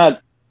not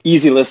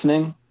easy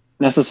listening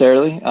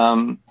necessarily.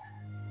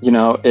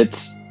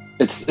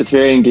 It's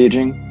very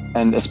engaging,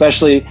 and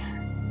especially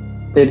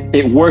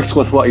it works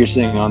with what you're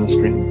seeing on the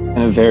screen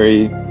in a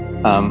very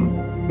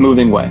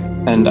moving way.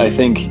 And I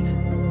think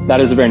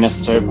that is a very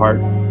necessary part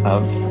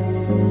of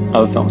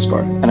a film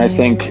score. And I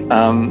think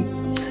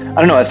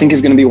I think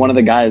he's going to be one of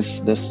the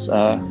guys. This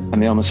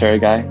Emil Mosseri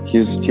guy.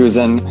 He's a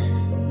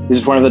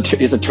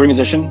touring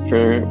musician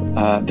for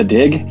The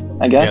Dig,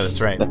 I guess. Yeah,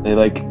 that's right. That they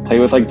play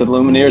with the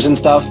Lumineers and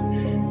stuff.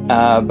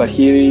 But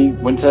he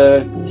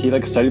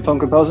studied film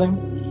composing,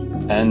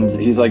 and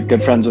he's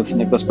good friends with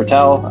Nicholas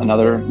Bertel,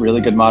 another really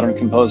good modern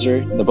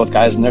composer. They're both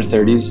guys in their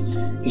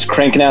 30s, just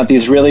cranking out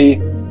these really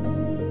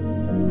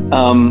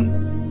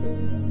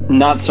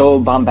not so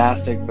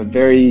bombastic, but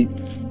very,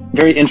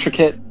 very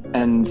intricate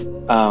and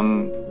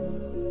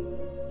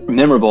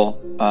memorable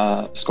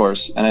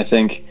scores. And I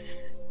think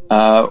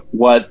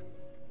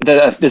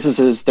this is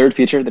his third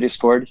feature that he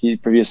scored. He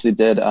previously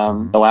did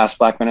The Last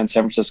Black Man in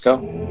San Francisco.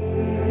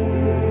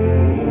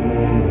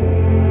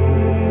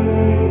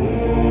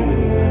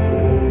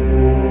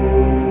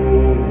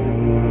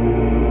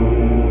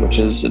 Which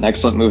is an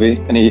excellent movie,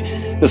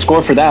 and the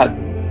score for that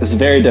is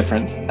very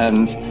different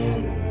and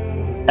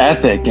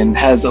epic, and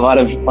has a lot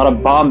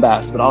of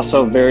bombast, but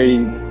also very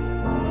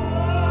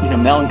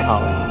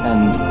melancholy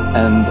and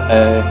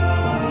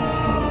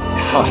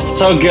it's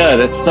so good.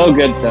 It's so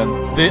good, Tim.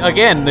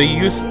 The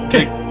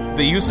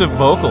use of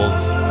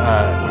vocals.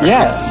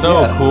 It's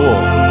so cool.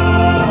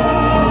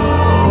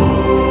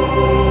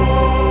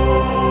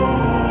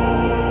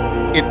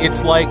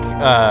 It's like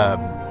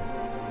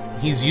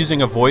he's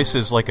using a voice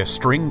as like a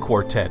string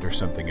quartet or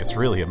something. It's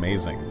really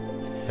amazing.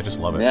 I just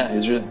love it. Yeah,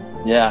 he's really,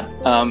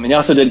 and he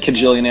also did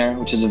Kajillionaire,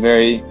 which is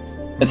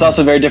it's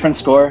also a very different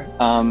score.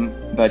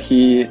 But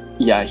he's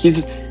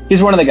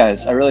one of the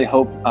guys. I really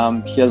hope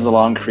he has a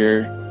long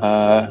career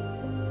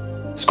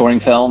scoring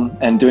film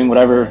and doing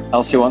whatever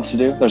else he wants to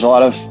do. There's a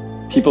lot of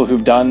people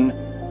who've done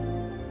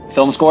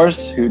film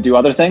scores who do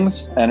other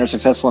things and are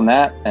successful in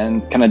that,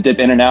 and kind of dip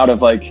in and out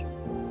of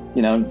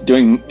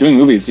doing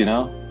movies.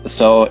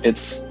 So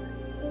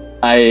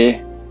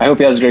I hope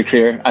he has a great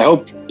career. I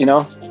hope,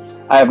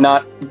 I have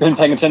not been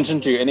paying attention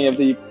to any of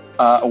the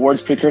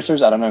awards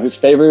precursors. I don't know who's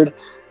favored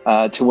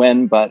to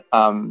win, but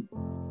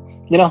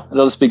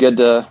it'll just be good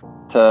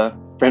for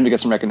him to get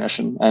some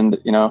recognition. And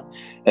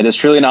it is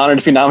truly an honor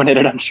to be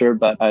nominated, I'm sure,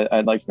 but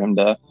I'd like for him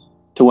to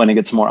win and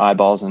get some more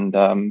eyeballs and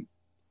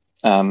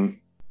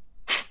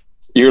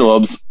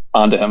earlobes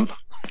onto him,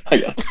 I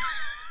guess.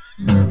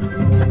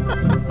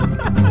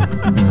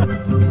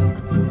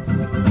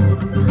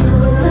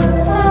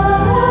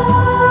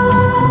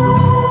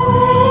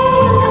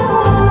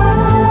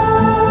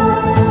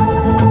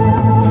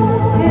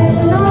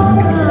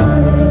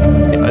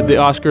 The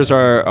Oscars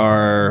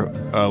are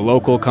a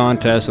local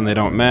contest and they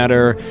don't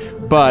matter,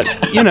 but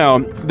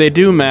they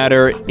do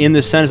matter in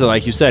the sense that,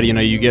 like you said,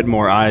 you get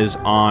more eyes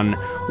on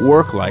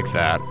work like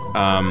that.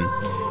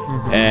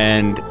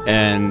 and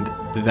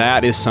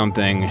that is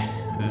something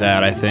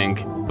that I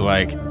think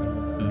like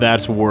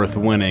that's worth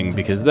winning,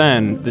 because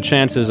then the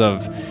chances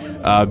of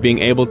being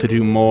able to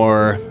do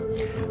more,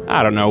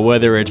 I don't know,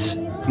 whether it's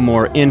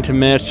more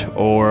intimate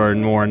or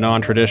more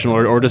non-traditional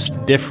or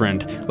just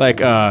different, like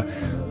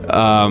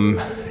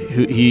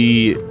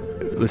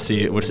let's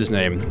see, what's his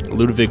name,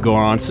 Ludwig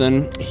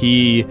Göransson,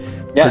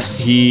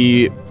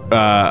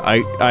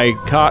 I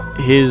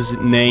caught his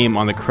name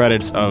on the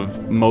credits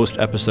of most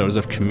episodes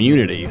of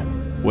Community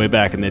way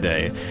back in the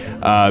day,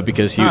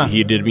 because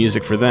he did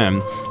music for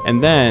them,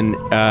 and then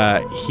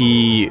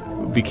he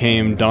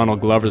became Donald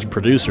Glover's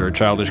producer,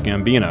 Childish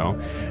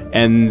Gambino,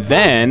 and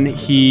then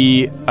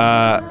he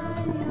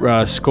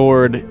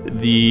scored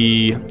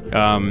the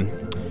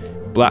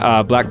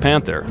Black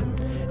Panther.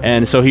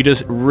 And so he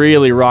just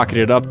really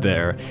rocketed up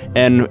there.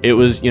 And it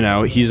was,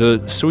 he's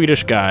a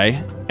Swedish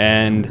guy,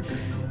 and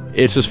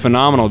it's just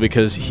phenomenal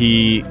because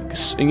he,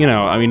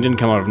 didn't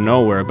come out of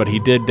nowhere, but he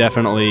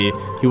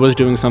was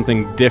doing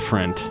something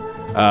different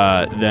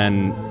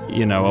than,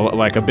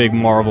 like a big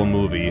Marvel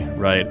movie,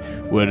 right,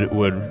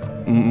 would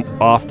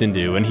often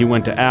do. And he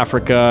went to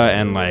Africa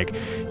and,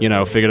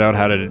 figured out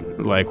how to,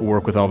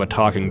 work with all the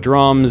talking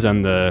drums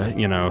and the,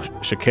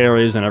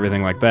 shikaris and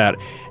everything like that.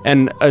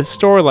 And a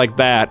story like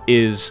that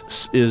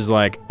is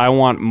like, I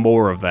want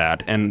more of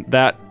that. And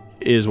that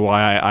is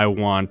why I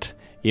want,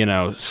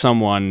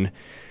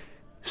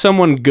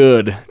 someone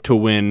good to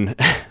win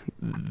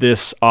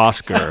this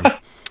Oscar.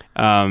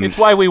 It's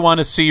why we want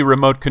to see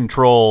remote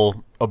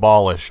control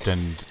abolished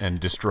and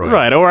destroyed.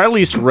 Right, or at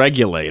least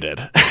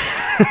regulated.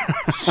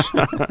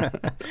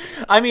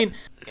 I mean,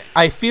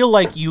 I feel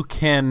like you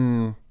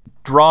can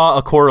draw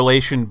a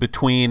correlation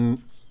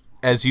between,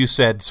 as you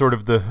said, sort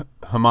of the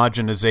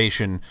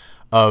homogenization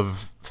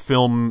of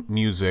film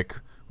music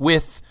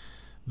with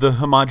the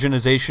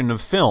homogenization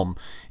of film.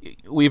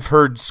 We've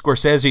heard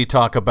Scorsese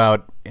talk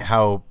about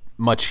how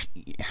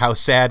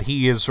sad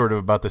he is sort of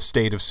about the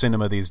state of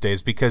cinema these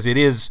days, because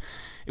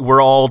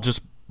we're all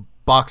just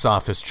box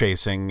office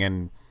chasing,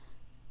 and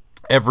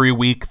every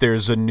week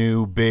there's a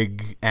new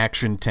big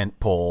action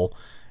tentpole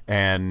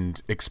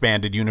and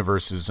expanded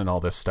universes and all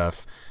this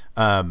stuff.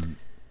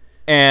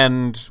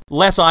 And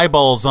less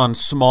eyeballs on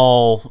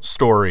small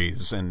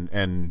stories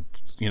and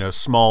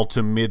small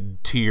to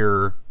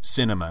mid-tier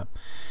cinema.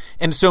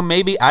 And so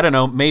maybe, I don't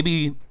know,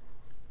 maybe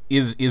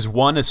is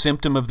one a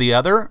symptom of the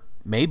other?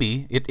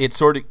 Maybe. It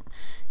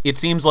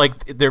seems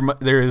like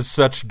there is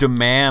such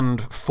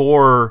demand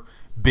for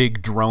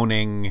big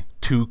droning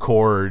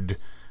 2-chord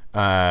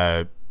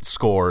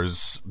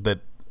scores, that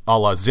a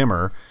la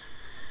Zimmer,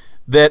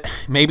 that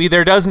maybe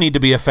there does need to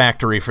be a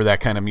factory for that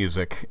kind of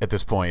music at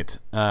this point,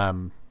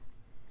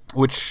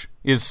 which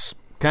is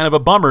kind of a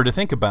bummer to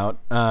think about,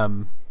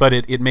 but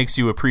it makes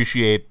you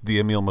appreciate the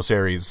Emile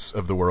Mosseris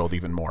of the world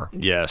even more.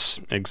 Yes,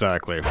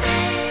 exactly.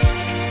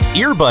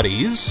 Ear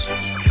Buddies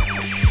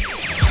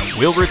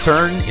will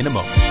return in a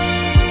moment.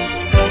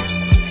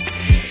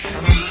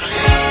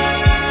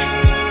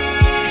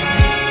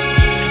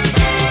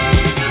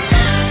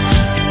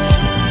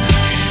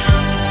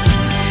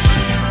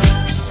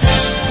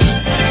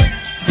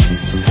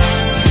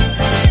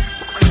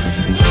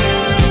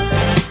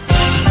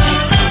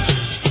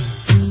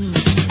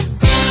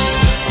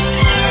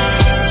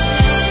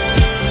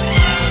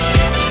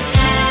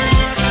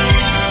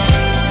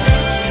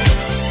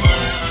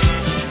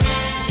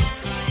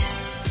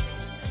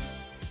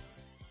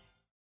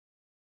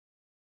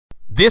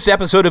 This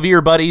episode of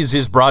Ear Buddies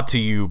is brought to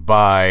you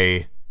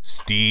by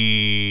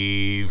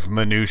Steve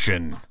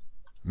Mnuchin.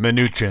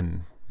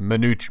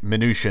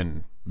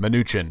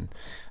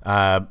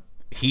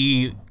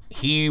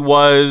 He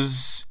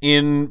was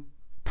in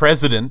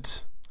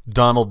President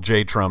Donald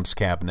J. Trump's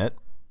cabinet.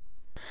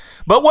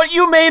 But what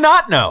you may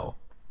not know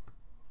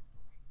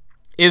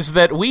is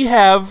that we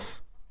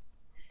have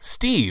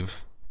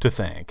Steve to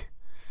thank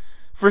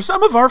for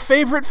some of our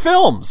favorite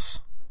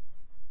films.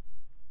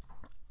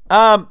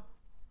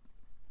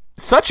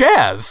 Such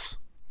as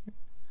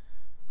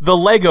the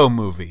Lego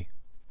Movie,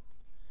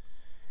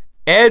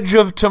 Edge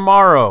of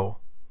Tomorrow,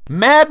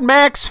 Mad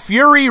Max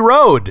Fury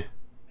Road,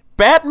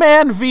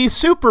 Batman v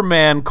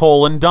Superman: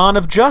 Dawn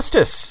of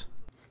Justice.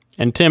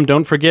 And Tim,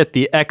 don't forget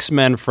the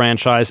X-Men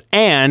franchise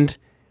and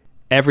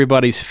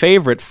everybody's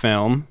favorite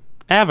film,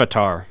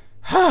 Avatar.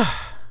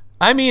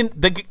 I mean,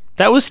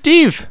 that was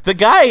Steve. The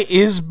guy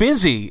is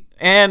busy,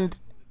 and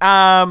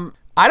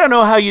I don't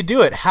know how you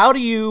do it. How do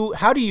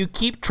you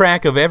keep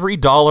track of every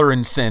dollar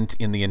and cent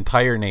in the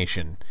entire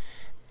nation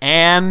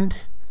and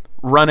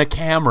run a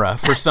camera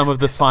for some of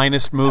the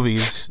finest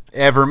movies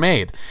ever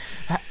made?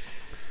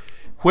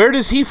 Where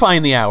does he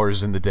find the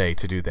hours in the day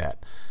to do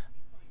that?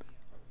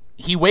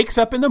 He wakes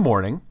up in the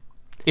morning.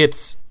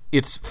 It's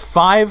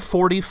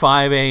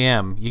 5:45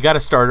 a.m. You got to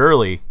start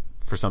early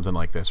for something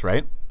like this,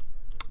 right?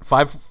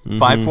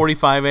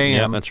 5:45 a.m.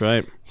 Yeah, that's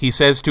right. He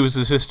says to his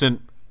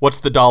assistant, "What's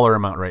the dollar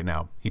amount right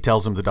now?" He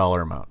tells him the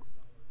dollar amount.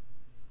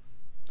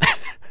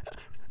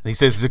 He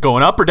says, "Is it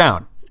going up or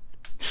down?"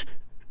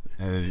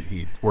 And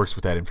he works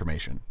with that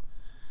information.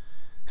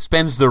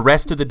 spends the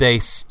rest of the day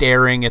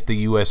staring at the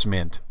U.S.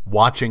 Mint,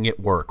 watching it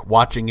work,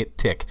 watching it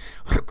tick.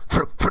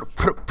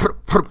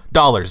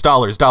 Dollars,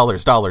 dollars,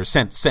 dollars, dollars,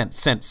 cents, cents,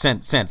 cents,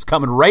 cents, cents,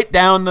 coming right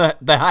down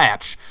the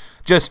hatch,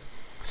 just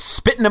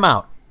spitting them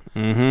out,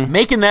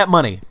 making that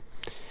money.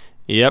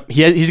 Yep,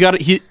 he's got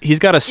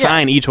to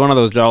sign each one of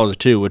those dollars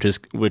too, which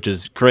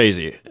is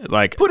crazy.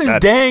 Like, put his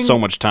that's dang so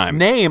much time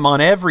name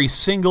on every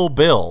single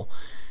bill.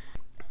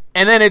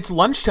 And then it's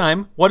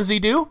lunchtime. What does he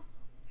do?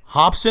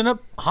 Hops on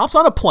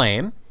a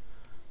plane,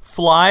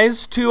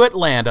 flies to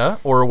Atlanta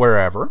or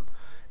wherever,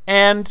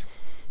 and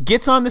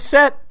gets on the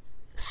set,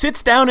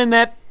 sits down in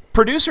that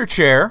producer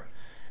chair.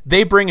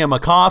 They bring him a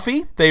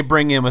coffee. They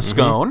bring him a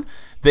scone.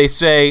 They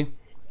say,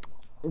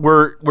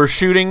 "We're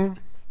shooting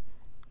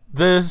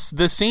the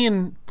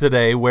scene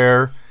today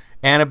where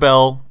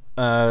Annabelle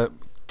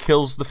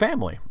kills the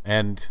family,"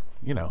 and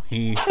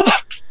he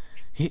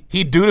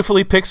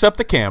dutifully picks up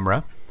the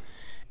camera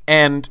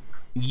and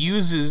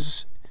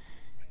uses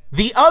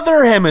the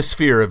other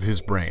hemisphere of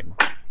his brain,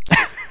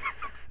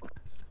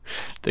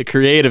 the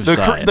creative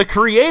side, the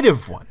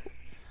creative one,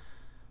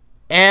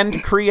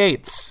 and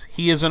creates.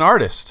 He is an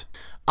artist.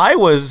 I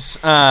was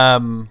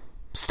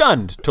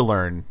stunned to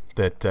learn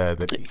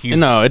that he's...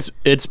 No,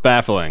 it's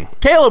baffling.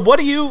 Caleb,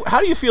 how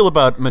do you feel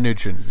about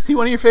Mnuchin? Is he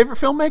one of your favorite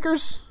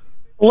filmmakers?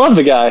 Love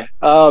the guy.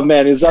 Oh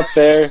man, he's up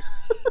there.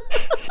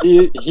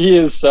 he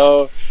is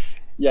so...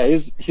 Yeah,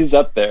 he's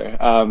up there.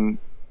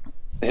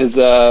 His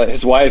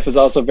wife is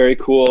also very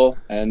cool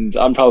and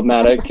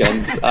unproblematic,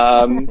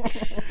 and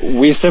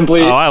we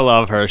simply... Oh, I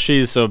love her.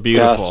 She's so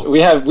beautiful.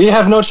 Gosh, we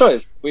have no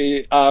choice.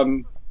 We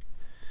have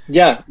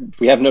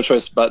no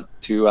choice but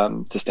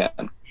to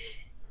stand.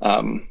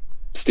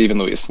 Steve and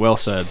Luis. Well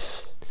said.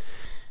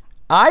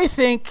 I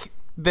think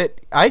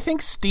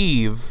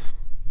Steve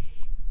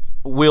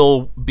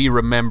will be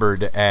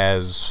remembered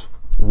as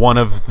one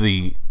of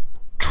the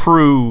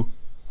true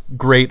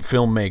great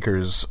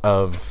filmmakers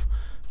of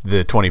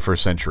the 21st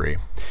century.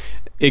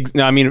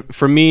 I mean,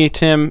 for me,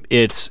 Tim,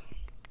 it's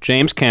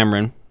James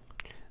Cameron,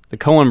 the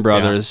Coen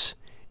brothers,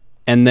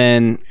 and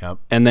then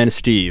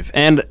Steve,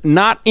 and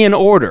not in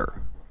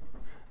order.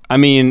 I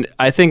mean,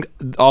 I think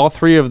all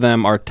three of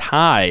them are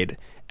tied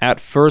at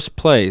first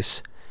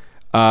place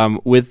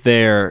with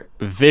their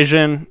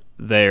vision,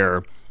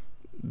 their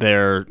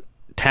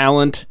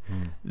talent,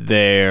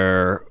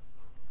 their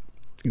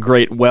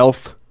great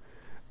wealth.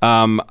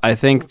 I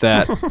think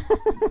that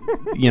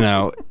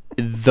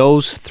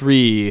those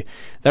three,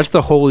 that's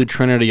the holy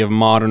trinity of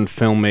modern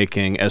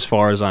filmmaking as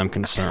far as I'm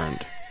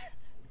concerned.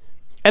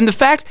 And the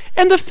fact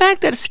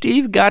that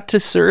Steve got to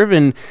serve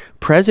in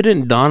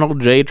President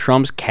Donald J.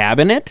 Trump's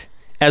cabinet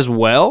as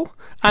well.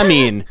 I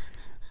mean,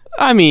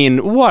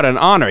 what an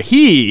honor.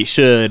 He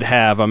should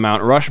have a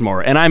Mount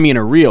Rushmore, and I mean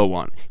a real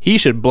one. He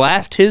should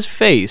blast his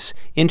face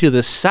into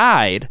the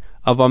side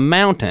of a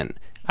mountain.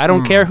 I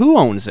don't care who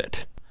owns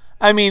it.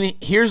 I mean,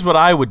 here's what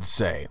I would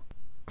say.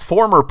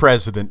 Former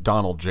President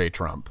Donald J.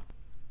 Trump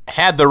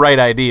had the right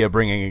idea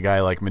bringing a guy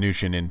like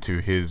Mnuchin into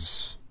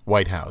his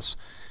White House.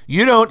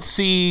 You don't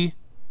see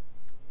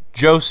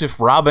Joseph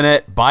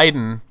Robinette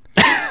Biden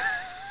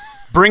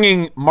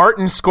bringing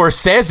Martin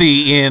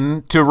Scorsese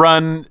in to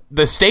run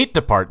the State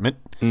Department.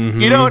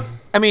 You don't...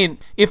 I mean,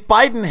 if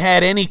Biden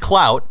had any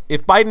clout,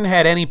 if Biden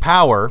had any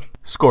power,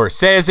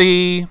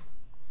 Scorsese,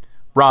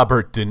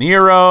 Robert De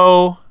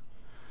Niro,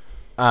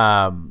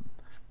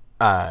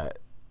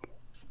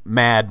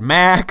 Mad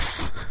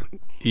Max.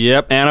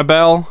 Yep,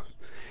 Annabelle.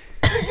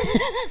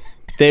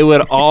 They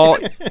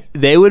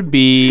would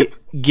be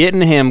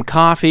getting him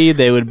coffee.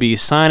 They would be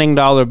signing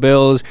dollar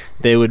bills.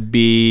 They would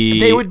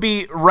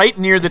be right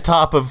near the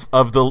top of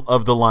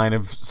the line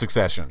of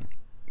succession.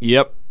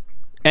 Yep.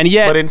 And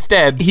yet, but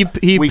instead, he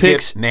we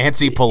picks get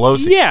Nancy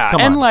Pelosi. Yeah,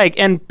 Come on.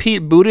 and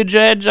Pete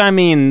Buttigieg. I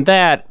mean,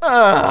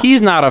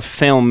 he's not a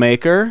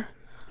filmmaker.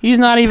 He's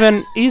not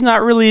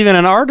really even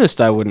an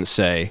artist, I wouldn't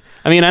say.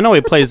 I mean, I know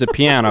he plays the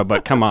piano,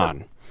 but come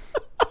on.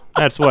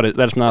 That's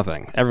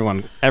nothing.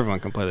 Everyone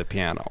can play the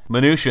piano.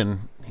 Mnuchin,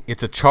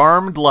 it's a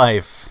charmed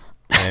life,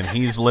 and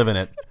he's living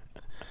it.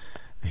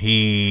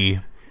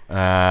 Can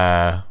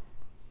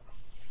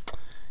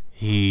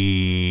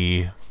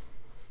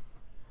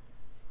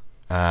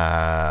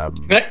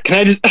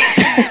I just...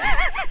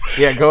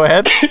 Yeah, go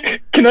ahead.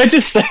 Can I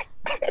just say,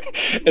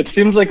 it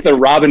seems like the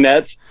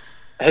Robinette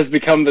has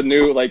become the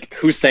new, like,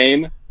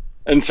 Hussein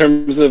in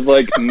terms of,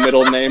 like,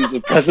 middle names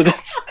of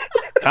presidents.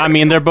 I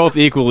mean, they're both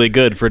equally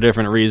good for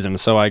different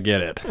reasons, so I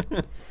get it.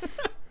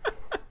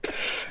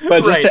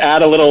 But just to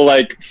add a little,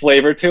 like,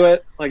 flavor to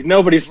it, like,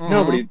 nobody,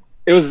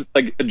 it was,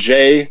 like, a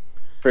J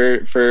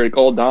for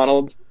old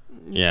Donald.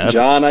 Yeah.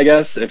 John, I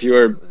guess, if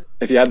you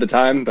had the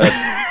time, but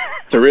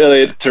to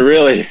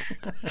really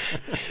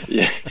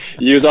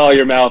use all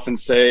your mouth and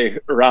say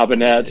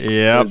Robinette.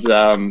 Yeah.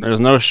 There's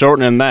no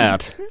shortening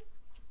that.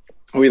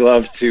 We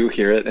love to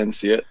hear it and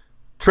see it.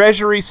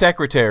 Treasury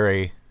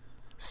Secretary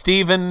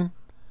Stephen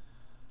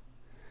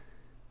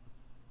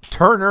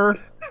Turner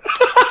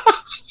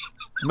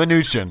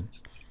Mnuchin.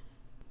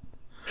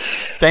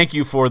 Thank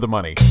you for the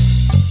money.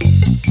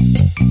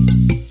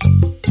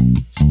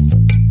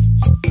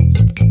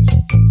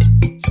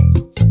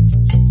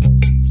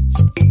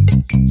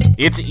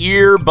 It's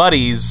Ear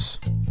Buddies.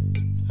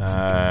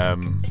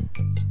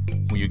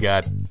 You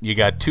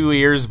got 2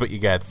 ears, but you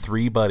got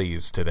 3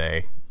 buddies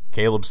today.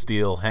 Caleb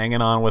Steele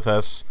hanging on with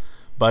us,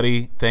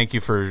 buddy.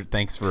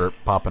 Thanks for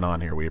popping on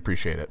here. We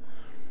appreciate it.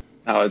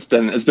 Oh, it's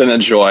been a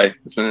joy.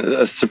 It's been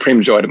a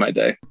supreme joy to my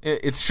day.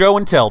 It's show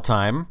and tell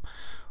time.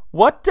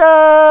 What do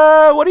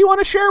you want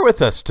to share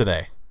with us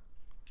today?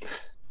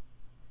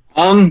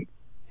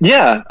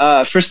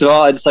 First of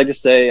all, I'd just like to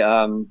say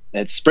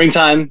it's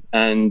springtime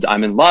and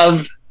I'm in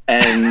love,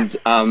 and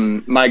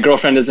my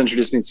girlfriend has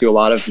introduced me to a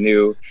lot of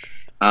new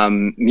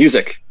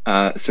music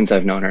since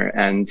I've known her.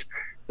 And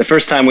the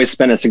first time we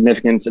spent a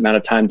significant amount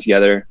of time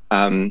together,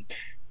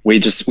 we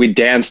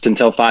danced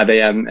until 5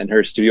 a.m. in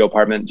her studio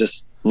apartment,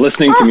 just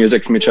listening to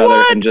music from each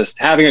other and just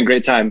having a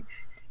great time.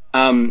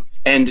 And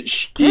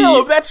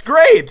Caleb, that's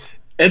great.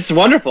 It's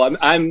wonderful.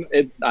 I'm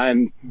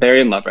very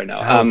in love right now.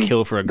 I would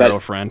kill for a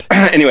girlfriend.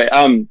 Anyway,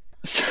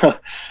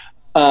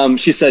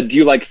 she said, "Do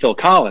you like Phil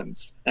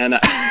Collins?" And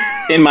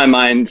in my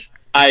mind,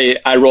 I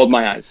rolled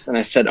my eyes and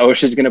I said, "Oh,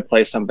 she's going to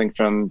play something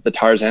from the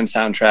Tarzan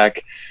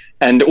soundtrack,"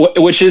 and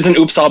which is an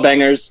Oops All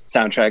Bangers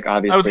soundtrack,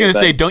 obviously. I was going to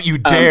say, don't you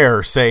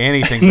dare say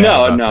anything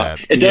bad about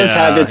that. It does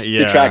have its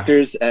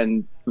detractors,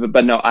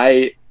 but no,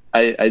 I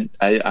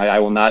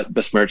will not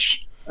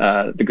besmirch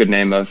the good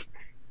name of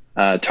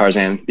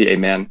Tarzan, the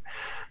A-Man.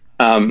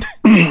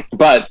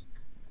 But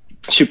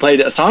she played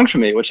a song for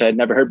me, which I had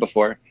never heard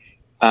before,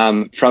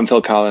 from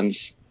Phil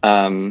Collins,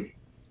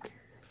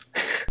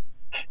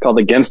 called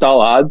Against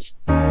All Odds.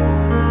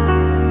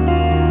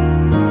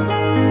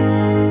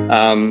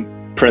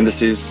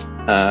 Parentheses,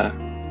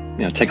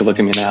 take a look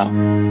at me now.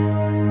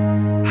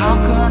 How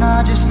can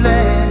I just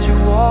let you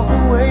walk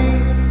away?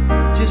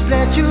 Just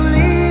let you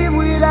leave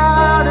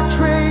without a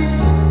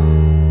trace.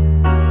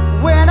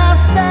 When I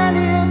stand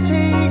here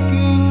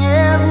taking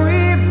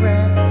every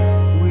breath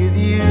with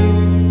you.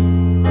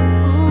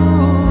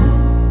 Ooh.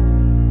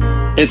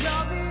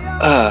 It's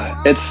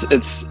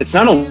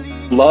not a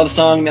love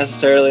song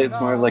necessarily. It's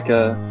more of like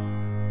a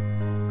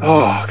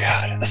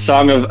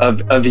song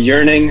of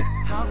yearning,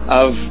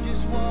 of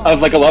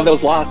like a love that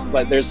was lost.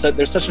 But there's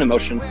such an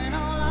emotion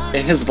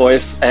in his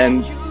voice,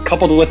 and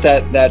coupled with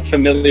that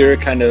familiar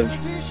kind of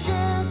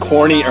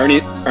corny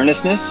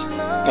earnestness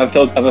of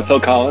a Phil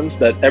Collins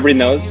that everybody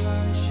knows.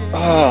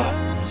 Oh,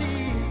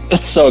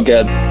 it's so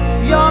good.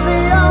 You're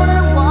the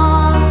only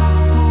one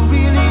who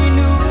really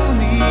knew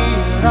me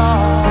at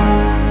all.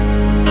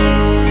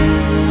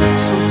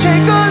 So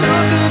take a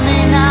look at me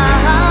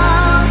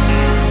now.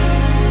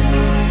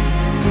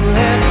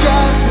 There's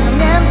just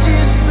an empty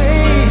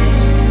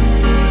space.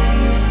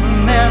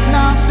 There's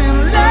nothing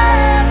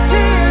left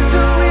here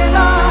to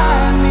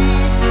remind me.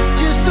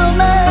 Just the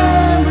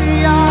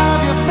memory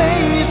of your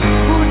face.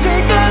 Oh,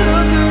 take a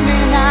look at me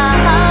now.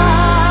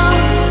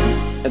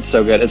 It's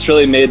so good. It's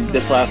really made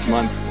this last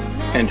month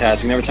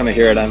fantastic. And every time I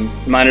hear it, I'm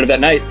reminded of that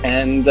night.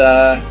 And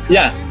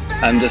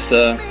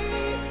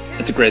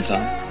it's a great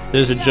song.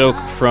 There's a joke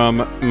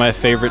from my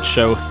favorite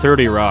show,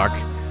 30 Rock,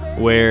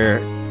 where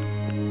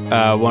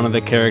one of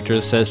the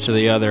characters says to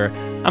the other,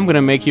 "I'm going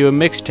to make you a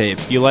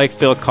mixtape. You like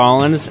Phil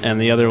Collins?" And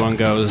the other one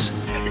goes,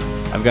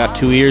 "I've got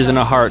 2 ears and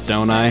a heart,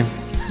 don't I?"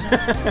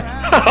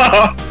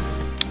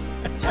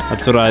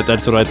 That's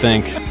what I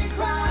think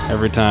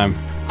every time.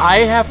 I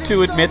have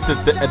to admit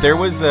that there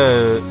was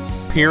a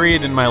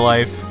period in my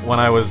life when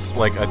I was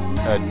like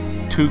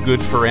a too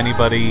good for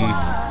anybody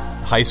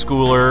high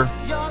schooler,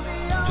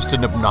 just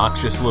an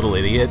obnoxious little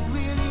idiot.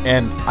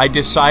 And I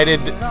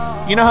decided,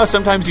 you know how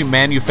sometimes you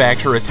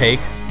manufacture a take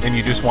and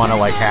you just want to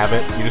like have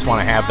it? You just want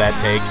to have that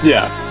take?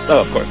 Yeah.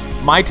 Oh, of course.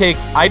 My take,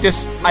 I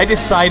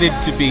decided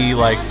to be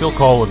like, Phil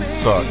Collins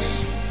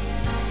sucks.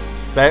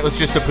 That was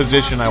just a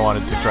position I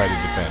wanted to try to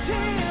defend.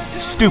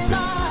 Stupid.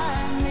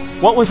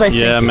 What was I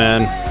thinking? Yeah,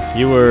 man.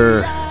 You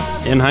were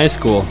in high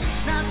school.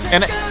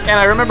 And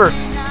I remember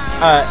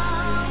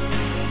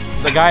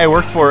the guy I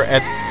worked for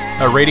at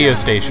a radio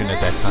station at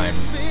that time,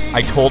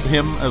 I told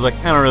him, I was like,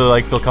 I don't really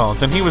like Phil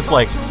Collins. And he was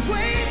like,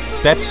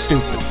 that's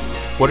stupid.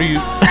 What are you...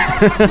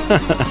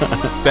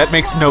 That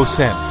makes no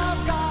sense.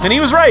 And he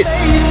was right. Take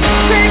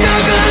a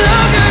good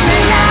look at me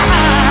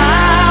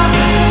now,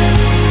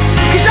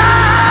 'cause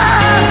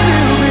I'll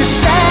still be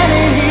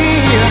standing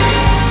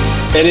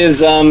here. It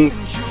is,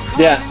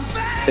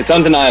 it's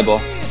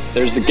undeniable.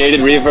 There's the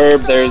gated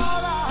reverb, there's...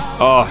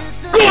 Oh,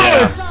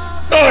 yeah.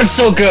 Oh, it's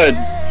so good.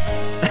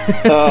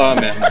 Oh,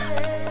 man.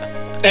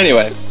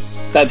 Anyway,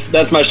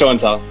 that's my show and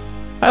tell.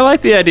 I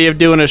like the idea of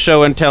doing a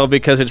show and tell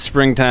because it's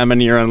springtime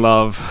and you're in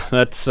love.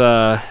 That's,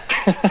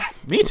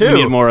 Me too.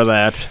 We need more of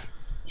that.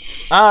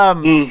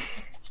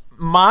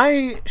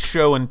 My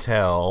show and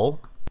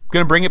tell,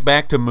 gonna bring it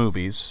back to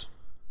movies.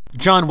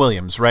 John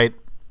Williams, right?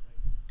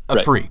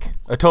 Right. Freak.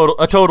 A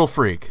total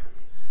freak.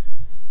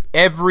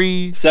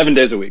 7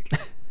 days a week.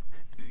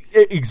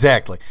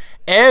 Exactly.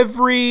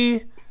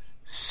 Every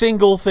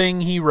single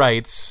thing he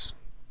writes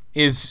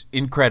is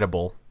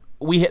incredible.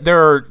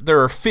 There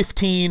are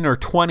 15 or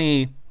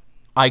 20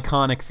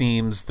 iconic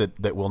themes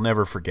that we'll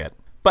never forget.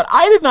 But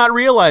I did not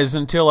realize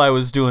until I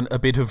was doing a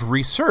bit of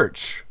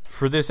research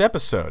for this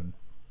episode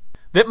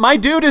that my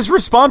dude is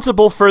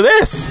responsible for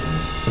this.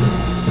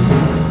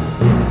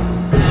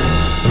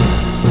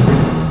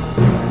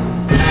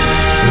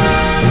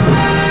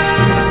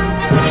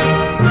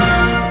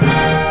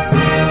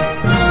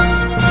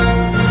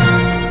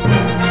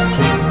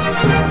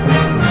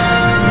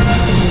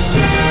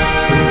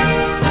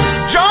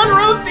 John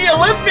wrote the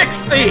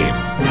Olympics theme.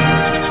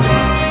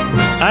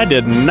 I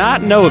did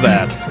not know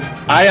that.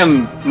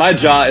 My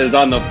jaw is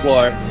on the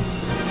floor.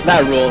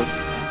 That rules.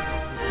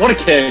 What a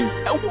king.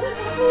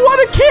 What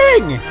a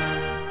king!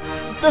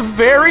 The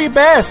very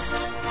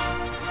best.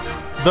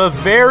 The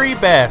very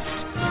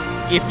best.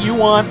 If you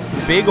want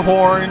big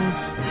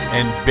horns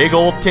and big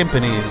old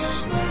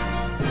timpanis,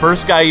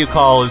 first guy you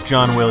call is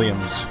John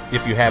Williams,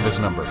 if you have his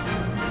number.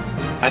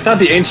 I thought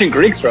the ancient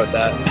Greeks wrote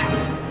that.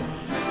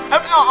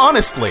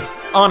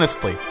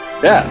 Honestly.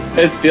 Yeah,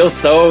 it feels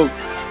so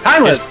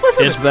timeless.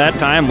 It's that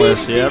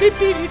timeless, yep.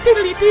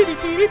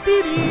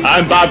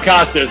 I'm Bob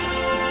Costas,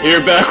 here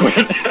back with...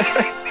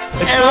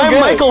 And I'm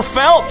Michael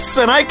Phelps,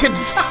 and I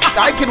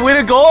can win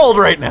a gold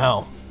right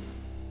now.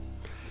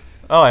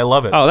 Oh, I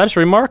love it. Oh, that's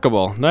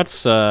remarkable.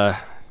 That's there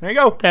you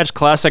go. That's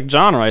classic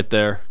John right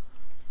there.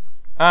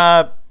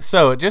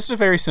 So just a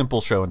very simple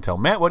show and tell.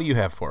 Matt, what do you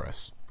have for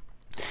us?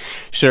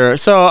 Sure.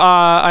 So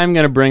I'm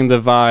gonna bring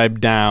the vibe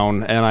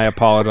down, and I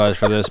apologize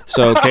for this.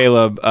 So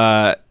Caleb,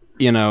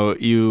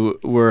 you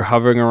were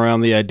hovering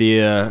around the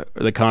idea,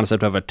 the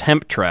concept of a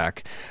temp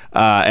track,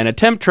 and a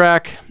temp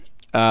track,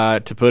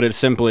 to put it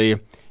simply,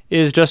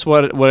 is just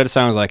what it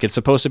sounds like. It's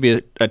supposed to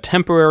be a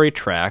temporary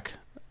track,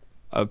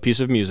 a piece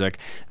of music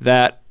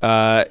that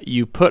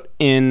you put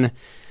in.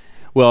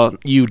 Well,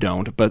 you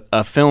don't, but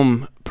a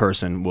film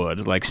person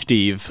would, like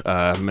Steve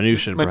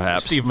Mnuchin,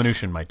 perhaps. Steve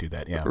Mnuchin might do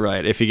that, yeah.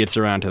 Right, if he gets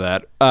around to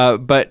that.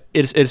 But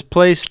it's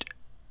placed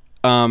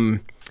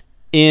in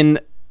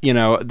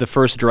the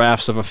first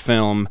drafts of a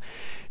film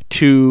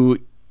to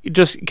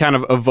just kind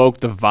of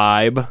evoke the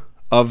vibe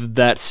of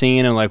that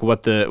scene and like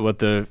what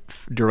the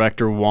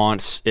director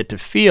wants it to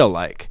feel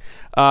like,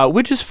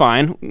 which is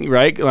fine,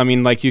 right? I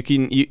mean, like you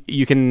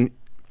can.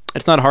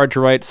 It's not hard to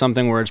write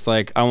something where it's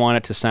like, I want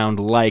it to sound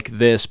like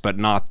this, but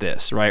not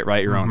this, right?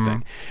 Write your own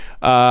thing.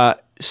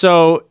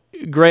 So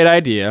great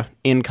idea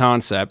in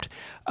concept.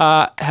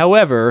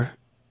 However,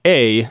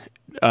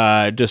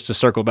 just to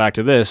circle back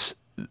to this,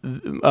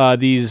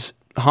 these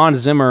Hans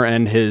Zimmer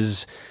and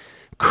his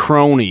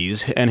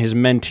cronies and his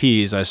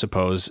mentees, I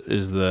suppose,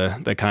 is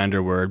the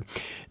kinder word.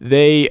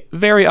 They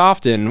very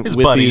often his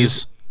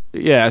buddies.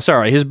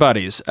 His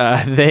buddies.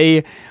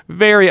 They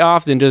very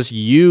often just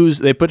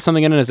they put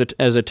something in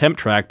as a temp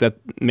track that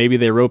maybe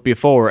they wrote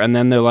before, and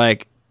then they're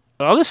like,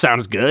 oh, this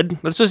sounds good.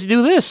 Let's just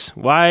do this.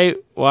 Why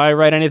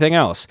write anything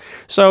else?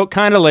 So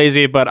kind of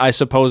lazy, but I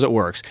suppose it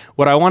works.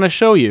 What I want to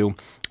show you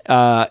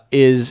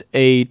is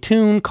a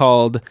tune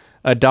called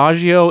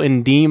Adagio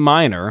in D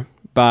minor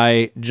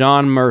by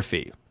John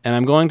Murphy. And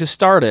I'm going to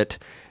start it,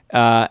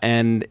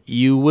 and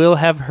you will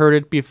have heard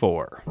it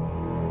before.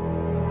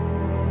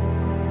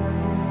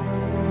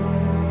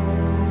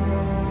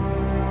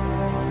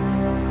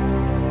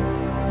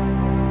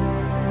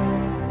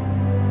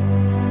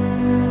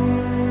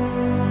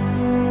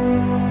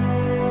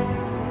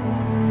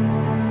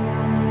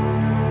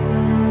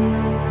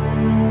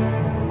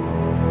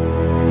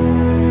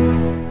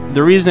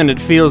 The reason it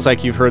feels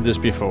like you've heard this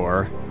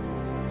before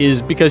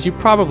is because you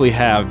probably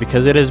have,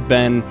 because it has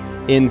been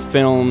in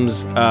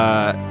films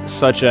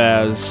such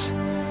as,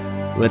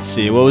 let's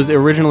see, what was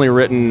originally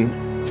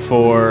written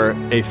for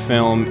a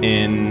film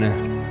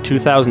in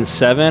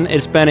 2007.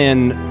 It's been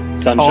in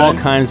Sunshine? All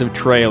kinds of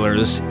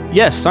trailers.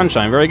 Yes,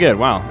 Sunshine, very good.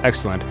 Wow,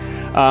 excellent.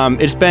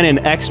 It's been in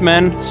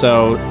X-Men,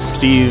 so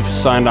Steve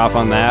signed off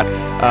on that.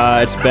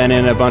 It's been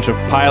in a bunch of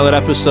pilot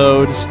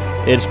episodes.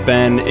 It's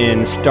been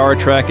in Star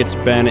Trek. It's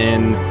been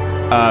in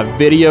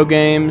video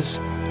games.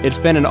 It's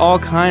been in all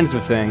kinds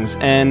of things,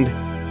 and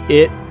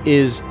it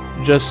is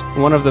just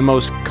one of the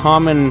most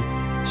common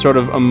sort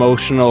of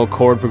emotional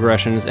chord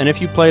progressions. And if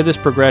you play this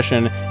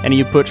progression and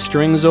you put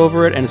strings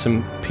over it and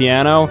some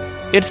piano,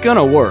 it's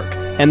gonna work.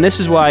 And this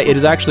is why it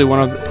is actually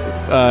one of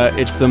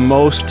it's the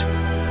most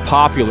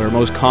popular,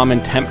 most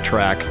common temp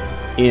track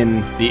in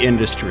the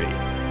industry.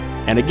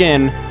 And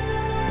again,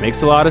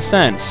 makes a lot of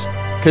sense.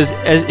 Because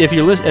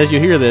as you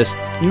hear this,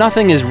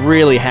 nothing is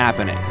really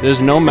happening.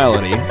 There's no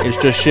melody. It's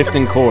just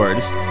shifting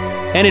chords,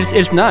 and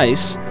it's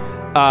nice.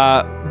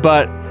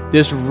 But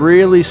this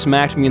really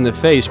smacked me in the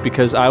face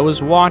because I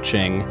was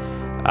watching,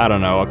 I don't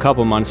know, a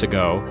couple months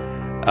ago,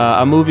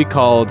 a movie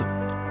called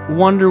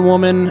Wonder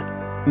Woman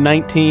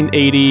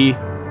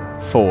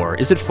 1984.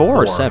 Is it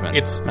 4 or 7?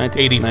 It's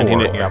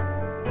 84. Yeah.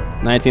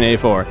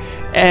 1984.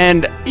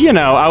 And,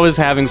 I was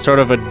having sort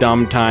of a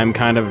dumb time,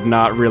 kind of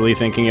not really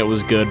thinking it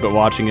was good, but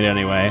watching it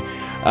anyway.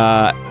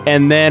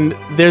 And then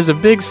there's a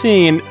big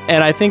scene,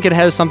 and I think it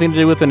has something to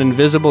do with an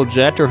invisible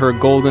jet or her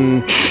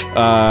golden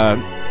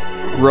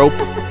rope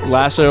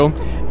lasso.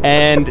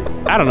 And,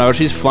 I don't know,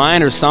 she's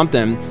flying or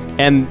something.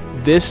 And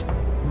this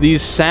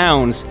these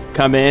sounds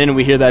come in, and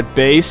we hear that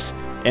bass,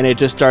 and it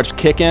just starts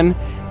kicking,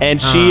 and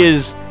she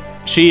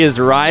is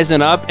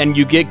rising up, and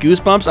you get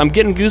goosebumps. I'm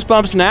getting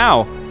goosebumps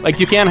now. Like,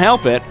 you can't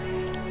help it.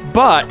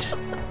 But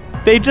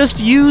they just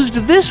used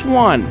this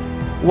one.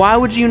 Why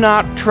would you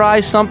not try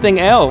something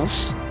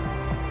else?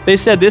 They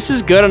said, this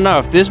is good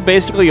enough. This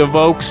basically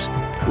evokes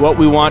what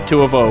we want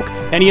to evoke.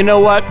 And you know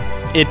what?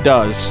 It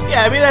does.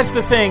 Yeah, I mean, that's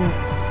the thing.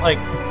 Like,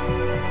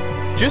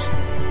 just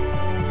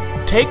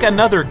take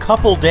another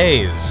couple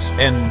days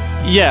and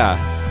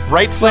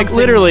write something like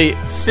literally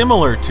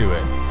similar to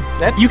it.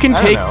 That's, you can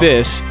take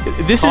this.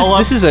 This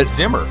is a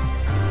Zimmer.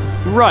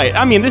 Right.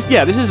 I mean, this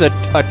is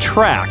a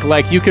track.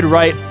 Like, you could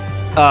write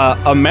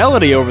a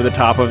melody over the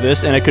top of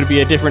this, and it could be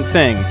a different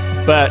thing.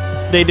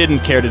 But they didn't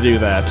care to do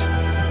that.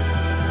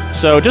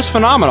 So just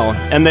phenomenal.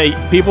 And they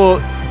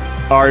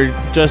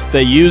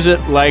use it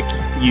like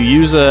you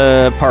use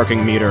a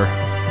parking meter.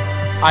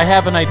 I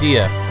have an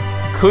idea.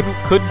 Could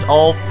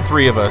all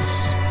three of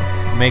us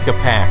make a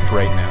pact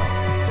right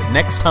now? The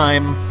next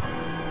time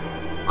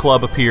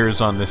Club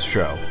appears on this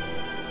show,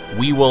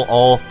 we will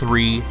all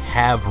three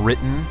have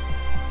written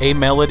a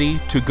melody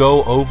to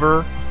go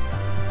over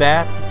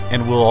that,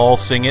 and we'll all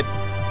sing it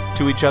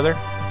to each other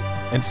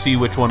and see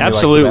which one we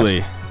like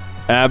the best.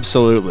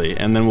 Absolutely.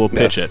 And then we'll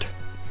pitch it.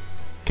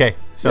 Okay,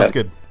 sounds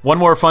good. One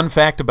more fun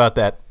fact about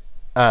that.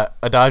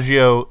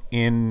 Adagio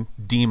in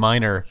D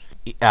minor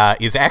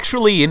is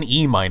actually in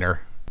E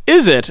minor.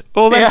 Is it?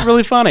 Oh, that's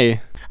really funny.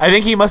 I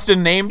think he must have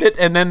named it,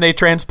 and then they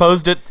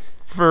transposed it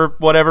for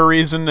whatever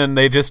reason, and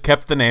they just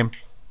kept the name.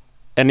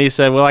 And he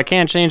said, well, I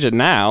can't change it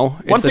now.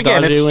 Once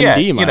again, it's,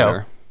 D minor. You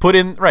know, put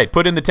in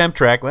the temp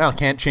track. Well,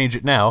 can't change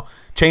it now.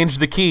 Change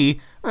the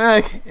key.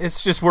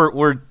 It's just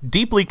we're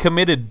deeply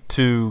committed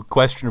to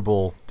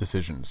questionable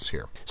decisions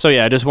here. So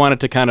yeah, I just wanted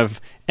to kind of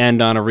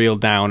end on a real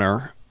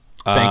downer.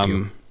 Thank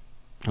you.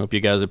 Hope you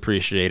guys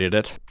appreciated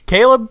it.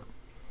 Caleb,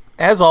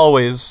 as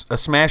always, a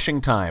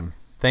smashing time.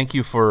 Thanks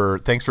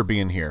for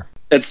being here.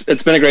 It's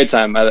been a great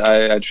time.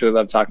 I truly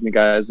love talking to you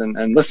guys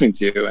and listening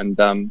to you,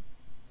 and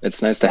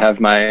it's nice to have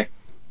my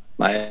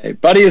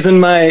buddies in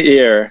my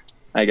ear,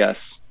 I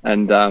guess.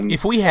 And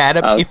if we had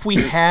a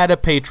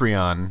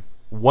Patreon,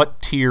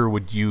 what tier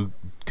would you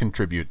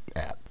contribute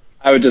at?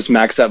 I would just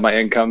max out my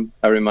income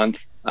every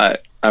month. I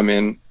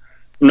mean,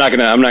 I'm not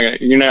gonna.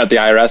 You're not at the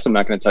IRS. I'm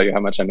not gonna tell you how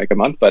much I make a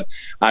month, but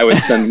I would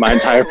send my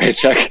entire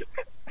paycheck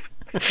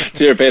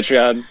to your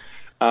Patreon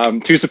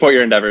to support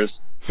your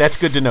endeavors. That's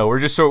good to know.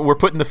 We're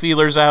putting the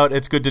feelers out.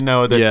 It's good to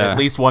know that at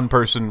least one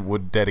person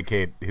would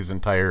dedicate his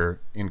entire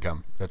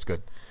income. That's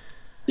good.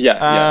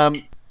 Yeah.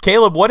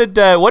 Caleb, what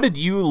did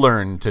you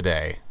learn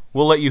today?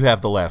 We'll let you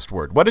have the last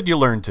word. What did you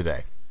learn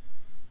today?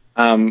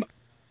 I've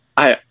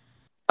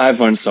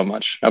learned so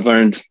much. I've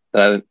learned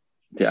that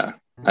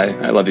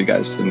I love you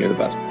guys, and you're the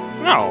best.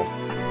 No.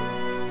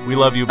 We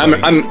love you,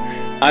 buddy.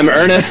 I'm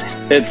earnest.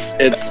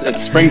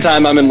 It's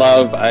springtime. I'm in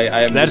love.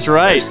 That's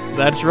right.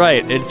 That's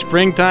right. It's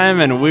springtime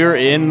and we're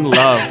in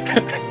love.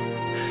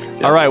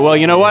 Yes. All right. Well,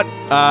 you know what?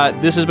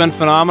 This has been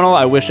phenomenal.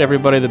 I wish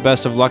everybody the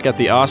best of luck at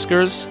the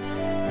Oscars.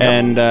 Yep.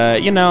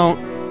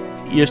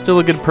 And you're still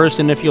a good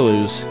person if you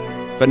lose,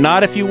 but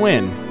not if you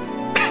win.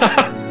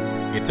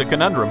 It's a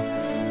conundrum.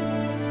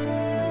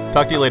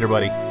 Talk to you later,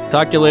 buddy.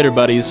 Talk to you later,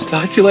 buddies.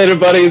 Talk to you later,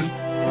 buddies.